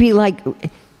actually be like,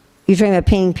 you're talking about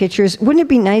painting pictures. Wouldn't it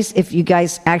be nice if you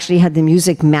guys actually had the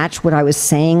music match what I was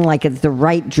saying, like at the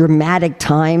right dramatic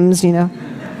times, you know?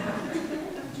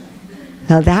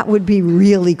 Now that would be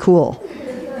really cool.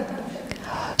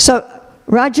 So,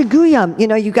 Rajaguyam, you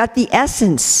know, you got the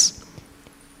essence.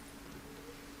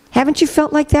 Haven't you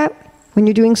felt like that? When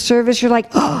you're doing service, you're like,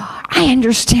 oh, I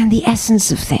understand the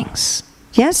essence of things.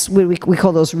 Yes? We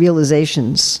call those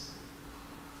realizations.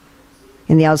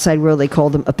 In the outside world, they call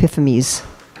them epiphanies.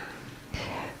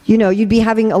 You know, you'd be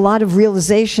having a lot of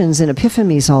realizations and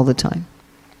epiphanies all the time.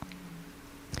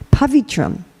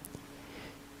 Pavitram.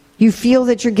 You feel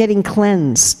that you're getting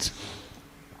cleansed.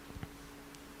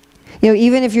 You know,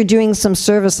 even if you're doing some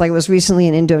service, like I was recently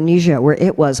in Indonesia, where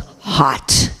it was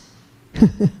hot.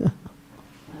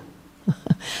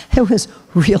 It was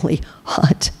really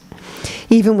hot.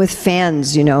 Even with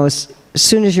fans, you know, as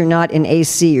soon as you're not in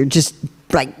AC, you're just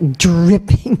like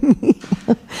dripping.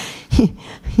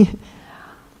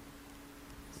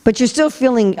 But you're still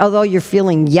feeling, although you're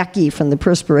feeling yucky from the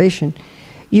perspiration,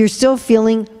 you're still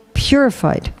feeling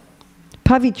purified.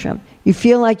 Pavitram. You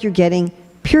feel like you're getting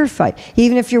purified.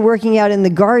 Even if you're working out in the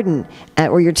garden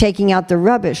or you're taking out the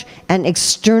rubbish and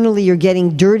externally you're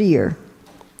getting dirtier,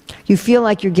 you feel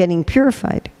like you're getting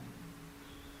purified.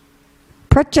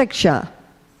 Pratyaksha.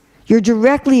 You're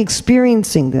directly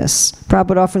experiencing this.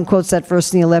 Prabhupada often quotes that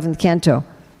verse in the 11th canto.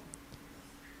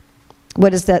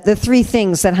 What is that? The three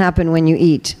things that happen when you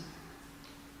eat.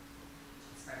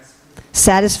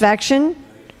 Satisfaction,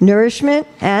 nourishment,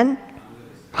 and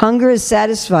hunger is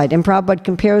satisfied. And Prabhupada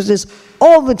compares this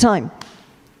all the time.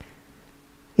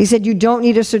 He said you don't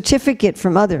need a certificate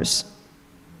from others.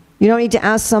 You don't need to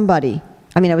ask somebody.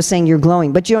 I mean, I was saying you're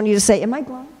glowing, but you don't need to say, am I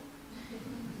glowing?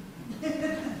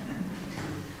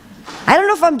 I don't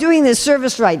know if I'm doing this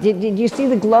service right. Did you see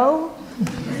the glow?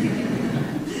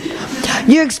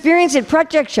 You experience it,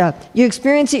 pratyaksha. You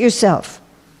experience it yourself.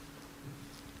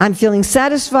 I'm feeling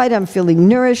satisfied. I'm feeling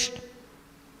nourished.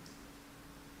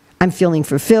 I'm feeling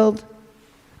fulfilled.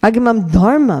 Agamam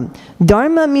dharma.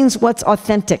 Dharma means what's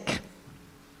authentic.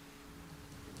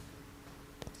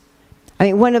 I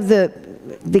mean, one of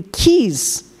the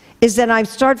keys is that I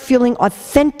start feeling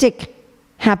authentic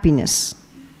happiness.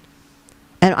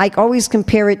 And I always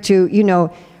compare it to, you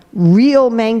know, real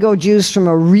mango juice from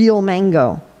a real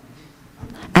mango.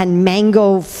 And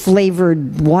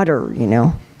mango-flavored water, you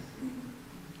know.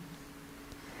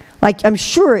 Like, I'm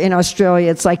sure in Australia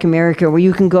it's like America where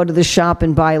you can go to the shop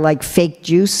and buy like fake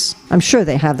juice. I'm sure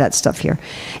they have that stuff here.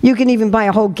 You can even buy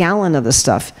a whole gallon of the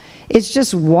stuff. It's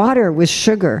just water with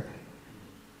sugar.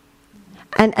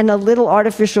 And a little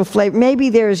artificial flavor. Maybe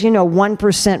there's, you know,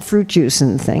 1% fruit juice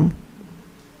in the thing.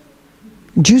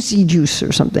 Juicy juice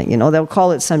or something, you know. They'll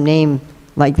call it some name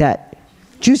like that.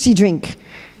 Juicy drink.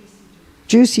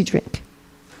 Juicy drink.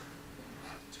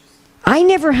 I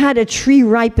never had a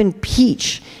tree-ripened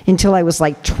peach until I was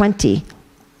like 20.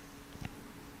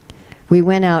 We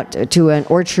went out to an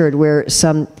orchard where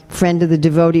some friend of the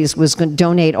devotees was going to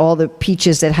donate all the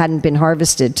peaches that hadn't been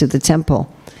harvested to the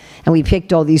temple. And we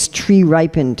picked all these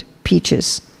tree-ripened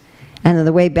peaches. And on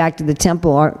the way back to the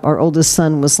temple, our oldest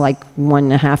son was like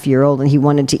 1.5 years old, and he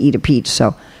wanted to eat a peach.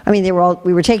 So, I mean,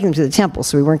 we were taking them to the temple,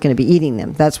 so we weren't going to be eating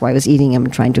them. That's why I was eating them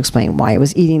and trying to explain why I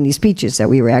was eating these peaches that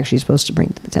we were actually supposed to bring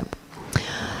to the temple.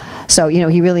 So, you know,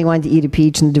 he really wanted to eat a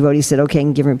peach, and the devotee said, okay, I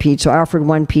can give him a peach. So I offered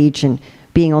one peach, and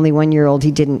being only 1 year old, he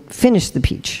didn't finish the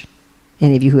peach.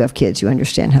 Any of you who have kids, you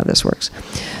understand how this works.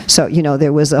 So, you know,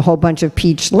 there was a whole bunch of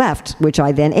peach left, which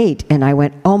I then ate. And I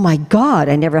went, oh my God,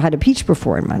 I never had a peach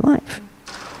before in my life.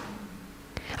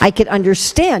 I could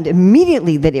understand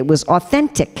immediately that it was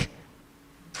authentic.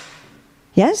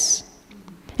 Yes?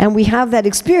 And we have that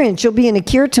experience. You'll be in a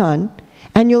kirtan,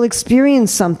 and you'll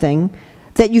experience something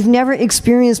that you've never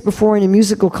experienced before in a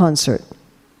musical concert.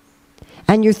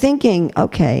 And you're thinking,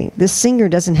 okay, this singer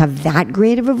doesn't have that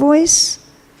great of a voice.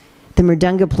 The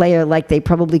mridanga player, like, they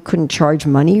probably couldn't charge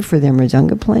money for their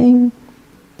mridanga playing.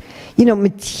 You know,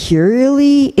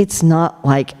 materially, it's not,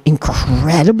 like,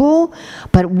 incredible,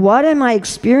 but what am I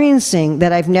experiencing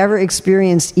that I've never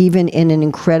experienced even in an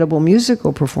incredible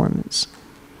musical performance?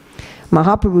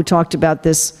 Mahaprabhu talked about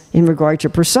this in regard to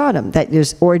prasadam, that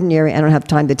there's ordinary, I don't have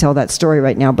time to tell that story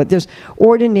right now, but there's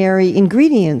ordinary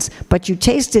ingredients, but you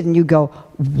taste it and you go,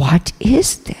 what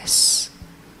is this?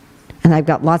 And I've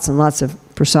got lots and lots of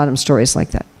prasadam stories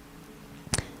like that.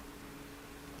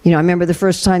 You know, I remember the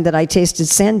first time that I tasted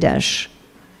sandesh,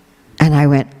 and I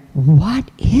went, what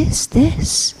is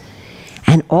this?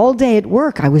 And all day at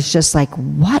work, I was just like,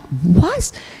 what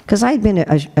was? Because I had been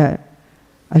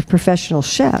a professional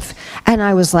chef. And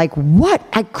I was like, what?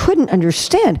 I couldn't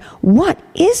understand. What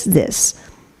is this?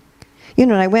 You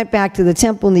know, and I went back to the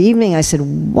temple in the evening. I said,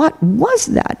 what was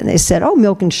that? And they said, oh,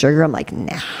 milk and sugar. I'm like,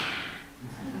 nah.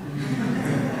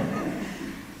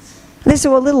 They said,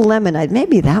 well, a little lemonade.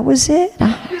 Maybe that was it?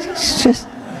 It's just,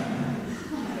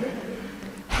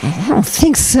 I don't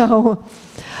think so.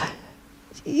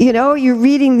 You know, you're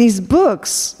reading these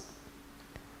books,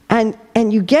 and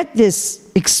you get this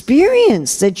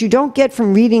experience that you don't get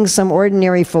from reading some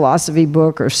ordinary philosophy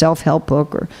book or self-help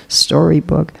book or story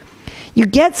book. You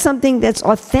get something that's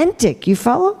authentic, you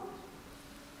follow?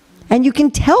 And you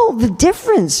can tell the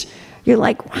difference. You're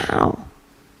like, wow.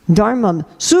 Dharmam,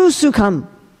 susukham.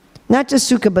 Not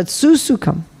just sukha, but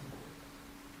susukham.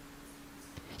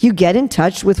 You get in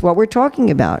touch with what we're talking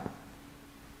about.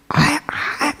 I'm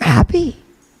happy.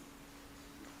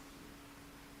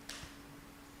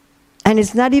 And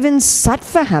it's not even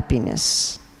sattva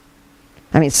happiness.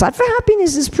 I mean, sattva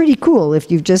happiness is pretty cool if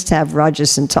you just have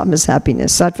rajas and tamas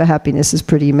happiness. Sattva happiness is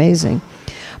pretty amazing.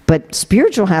 But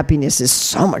spiritual happiness is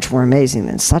so much more amazing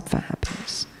than sattva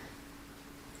happiness.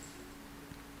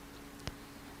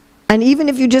 And even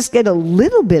if you just get a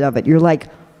little bit of it, you're like,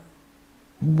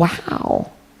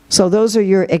 wow. So those are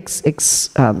your what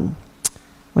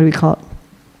do we call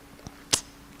it?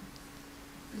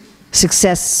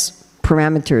 Success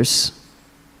parameters.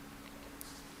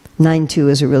 9.2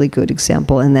 is a really good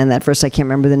example. And then that verse, I can't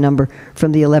remember the number,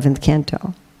 from the 11th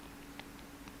canto.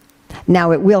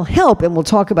 Now it will help, and we'll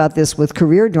talk about this with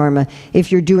career dharma,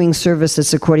 if you're doing service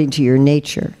that's according to your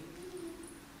nature.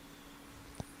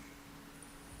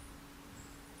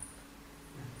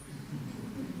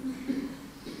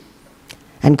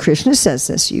 And Krishna says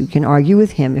this. You can argue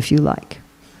with him if you like.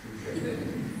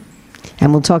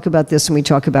 And we'll talk about this when we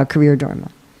talk about career dharma.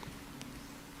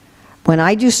 When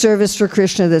I do service for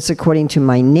Krishna that's according to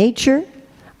my nature,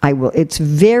 it's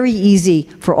very easy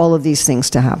for all of these things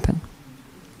to happen.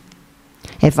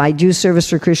 If I do service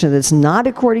for Krishna that's not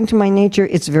according to my nature,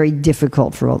 it's very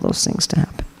difficult for all those things to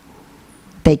happen.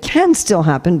 They can still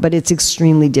happen, but it's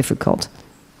extremely difficult.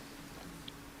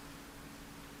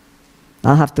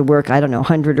 I'll have to work,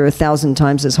 100 or 1,000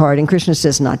 times as hard, and Krishna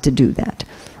says not to do that.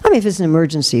 I mean, if it's an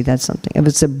emergency, that's something. If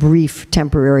it's a brief,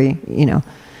 temporary,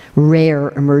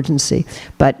 rare emergency.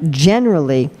 But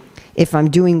generally, if I'm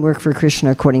doing work for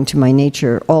Krishna according to my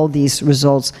nature, all these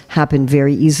results happen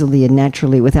very easily and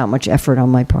naturally without much effort on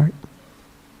my part.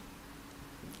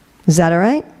 Is that all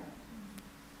right?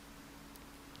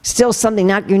 Still something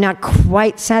you're not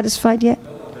quite satisfied yet?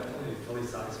 No, definitely fully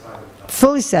satisfied with that.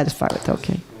 Fully satisfied with,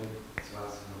 okay.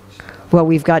 Well,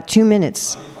 we've got 2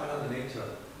 minutes.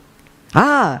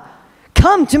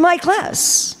 Come to my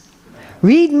class.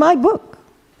 Read my book.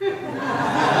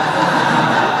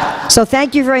 So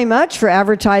thank you very much for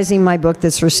advertising my book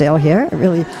that's for sale here. I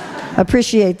really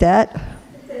appreciate that.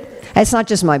 It's not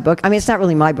just my book. I mean, it's not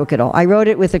really my book at all. I wrote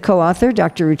it with a co-author,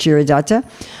 Dr. Ruchira Datta.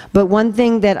 But one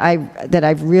thing that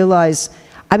I've realized,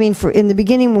 in the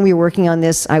beginning when we were working on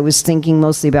this, I was thinking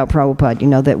mostly about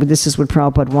Prabhupada, that this is what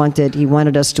Prabhupada wanted. He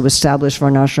wanted us to establish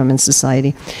Varnashram in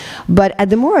society. But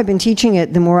the more I've been teaching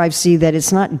it, the more I see that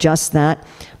it's not just that,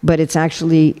 but it's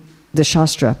actually the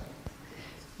Shastra.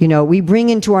 We bring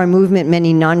into our movement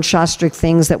many non-Shastric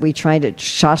things that we try to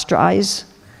Shastraize.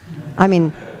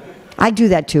 I do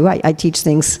that too. I teach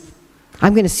things.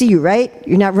 I'm going to see you, right?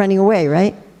 You're not running away,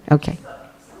 right? Okay.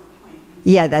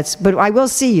 Yeah, but I will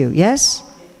see you, yes?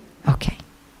 Okay.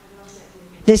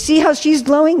 Now, see how she's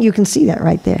glowing? You can see that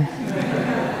right there.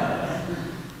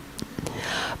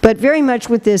 But very much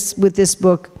with this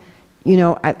book,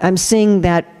 I'm saying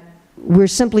that we're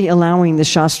simply allowing the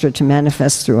Shastra to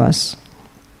manifest through us.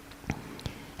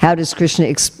 How does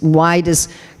Krishna, why does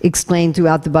explain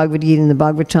throughout the Bhagavad Gita and the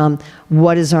Bhagavatam,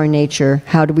 what is our nature?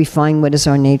 How do we find what is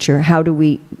our nature? How do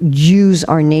we use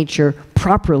our nature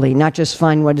properly? Not just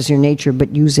find what is your nature,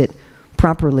 but use it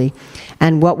properly.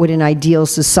 And what would an ideal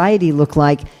society look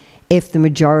like if the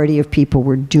majority of people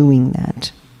were doing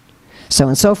that?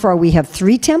 So far we have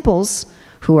 3 temples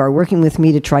who are working with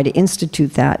me to try to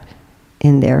institute that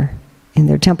in their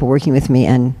temple, working with me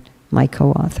and my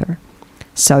co-author.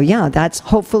 So yeah, that's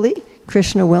hopefully,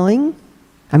 Krishna willing.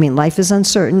 Life is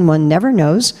uncertain, one never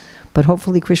knows, but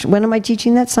hopefully Krishna, when am I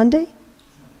teaching that, Sunday?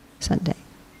 Sunday.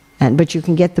 But you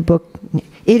can get the book,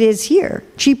 it is here,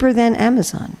 cheaper than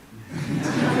Amazon.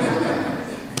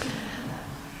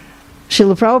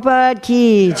 Srila Prabhupada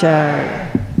ki jai.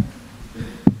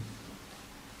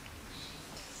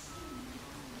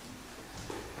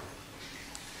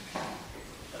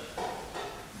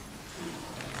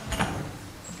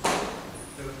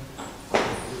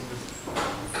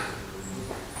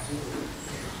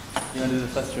 You want to do the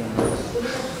first round?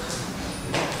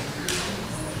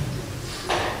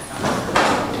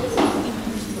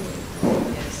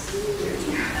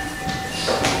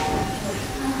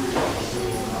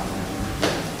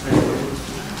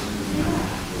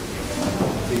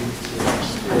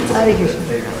 Hare Krishna.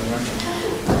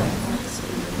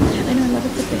 I know a lot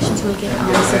of the questions will get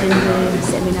answered in the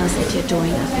seminars that you're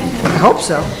doing, I think. I hope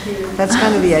so. That's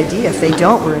kind of the idea. If they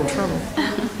don't, we're in trouble. I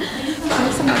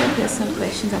have some other personal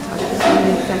questions. I thought it would be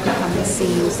if I could come and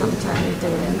see you sometime if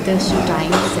there's your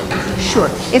time. Sure.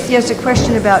 If there's a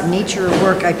question about nature or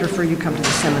work, I prefer you come to the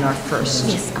seminar first.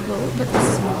 Yes, I will, but this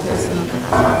is more personal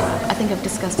that I think I've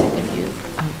discussed it with you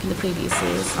in the previous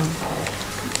years. I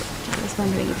was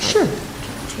wondering if Sure.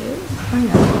 too. Why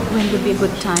not? When would be a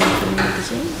good time for me to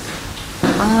see?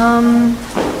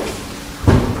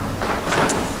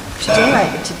 Today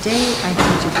I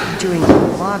think you're doing a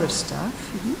lot of stuff.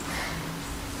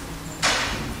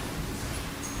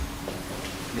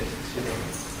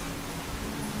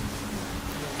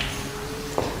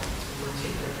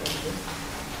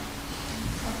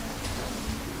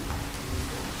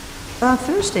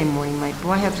 Thursday morning might,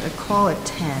 well, I have a call at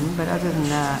 10, but other than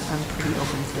that, I'm pretty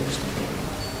open Thursday.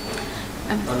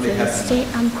 Thursday,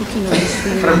 I'm cooking on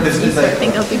Wednesday, so I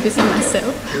think I'll be busy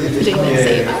myself doing that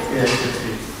seva.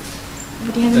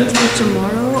 Would you have any time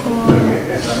tomorrow or?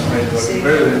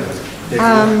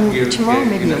 Tomorrow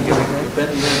maybe I'll get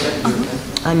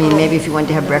it. I mean, maybe if you wanted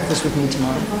to have breakfast with me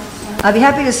tomorrow. I'll be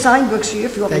happy to sign books for you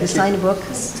if you want me to sign a book.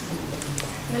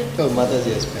 Oh, Mother's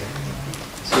yes, ma'am.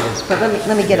 She has. But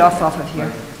let me get off of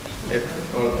here.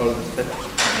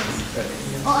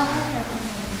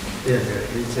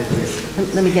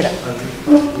 Let me get up.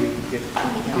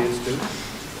 Used to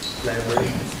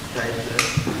library,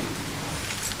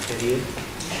 career.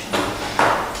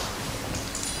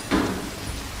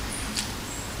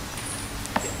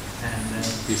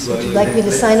 Would you like me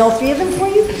to sign all three of them for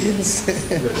you? Yes.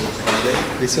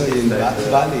 We saw you in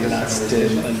Bali last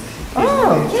month.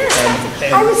 Oh, yes.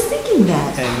 I was thinking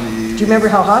that. And Do you remember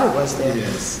how hot it was there?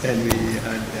 Yes, and we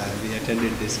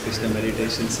attended this Krishna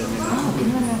meditation seminar. Oh, we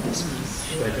remember this one.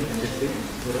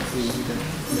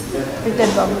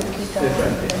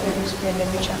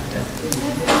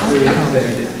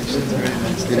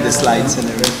 With the slides and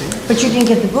everything. But you didn't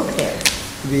get the book there.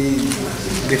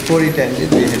 Before it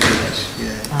ended, we had to rush.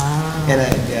 Yeah. Ah. And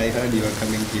I heard you were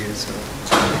coming here, so.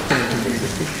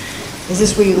 Is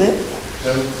this where you live? We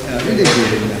live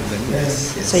here in Melbourne, yes.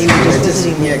 So you were just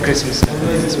visiting me? Yeah, Christmas time.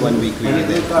 It's 1 week we were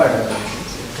there.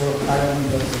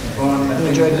 You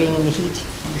enjoyed being in the heat?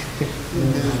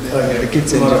 The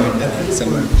kids enjoyed that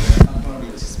summer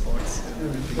beach sports.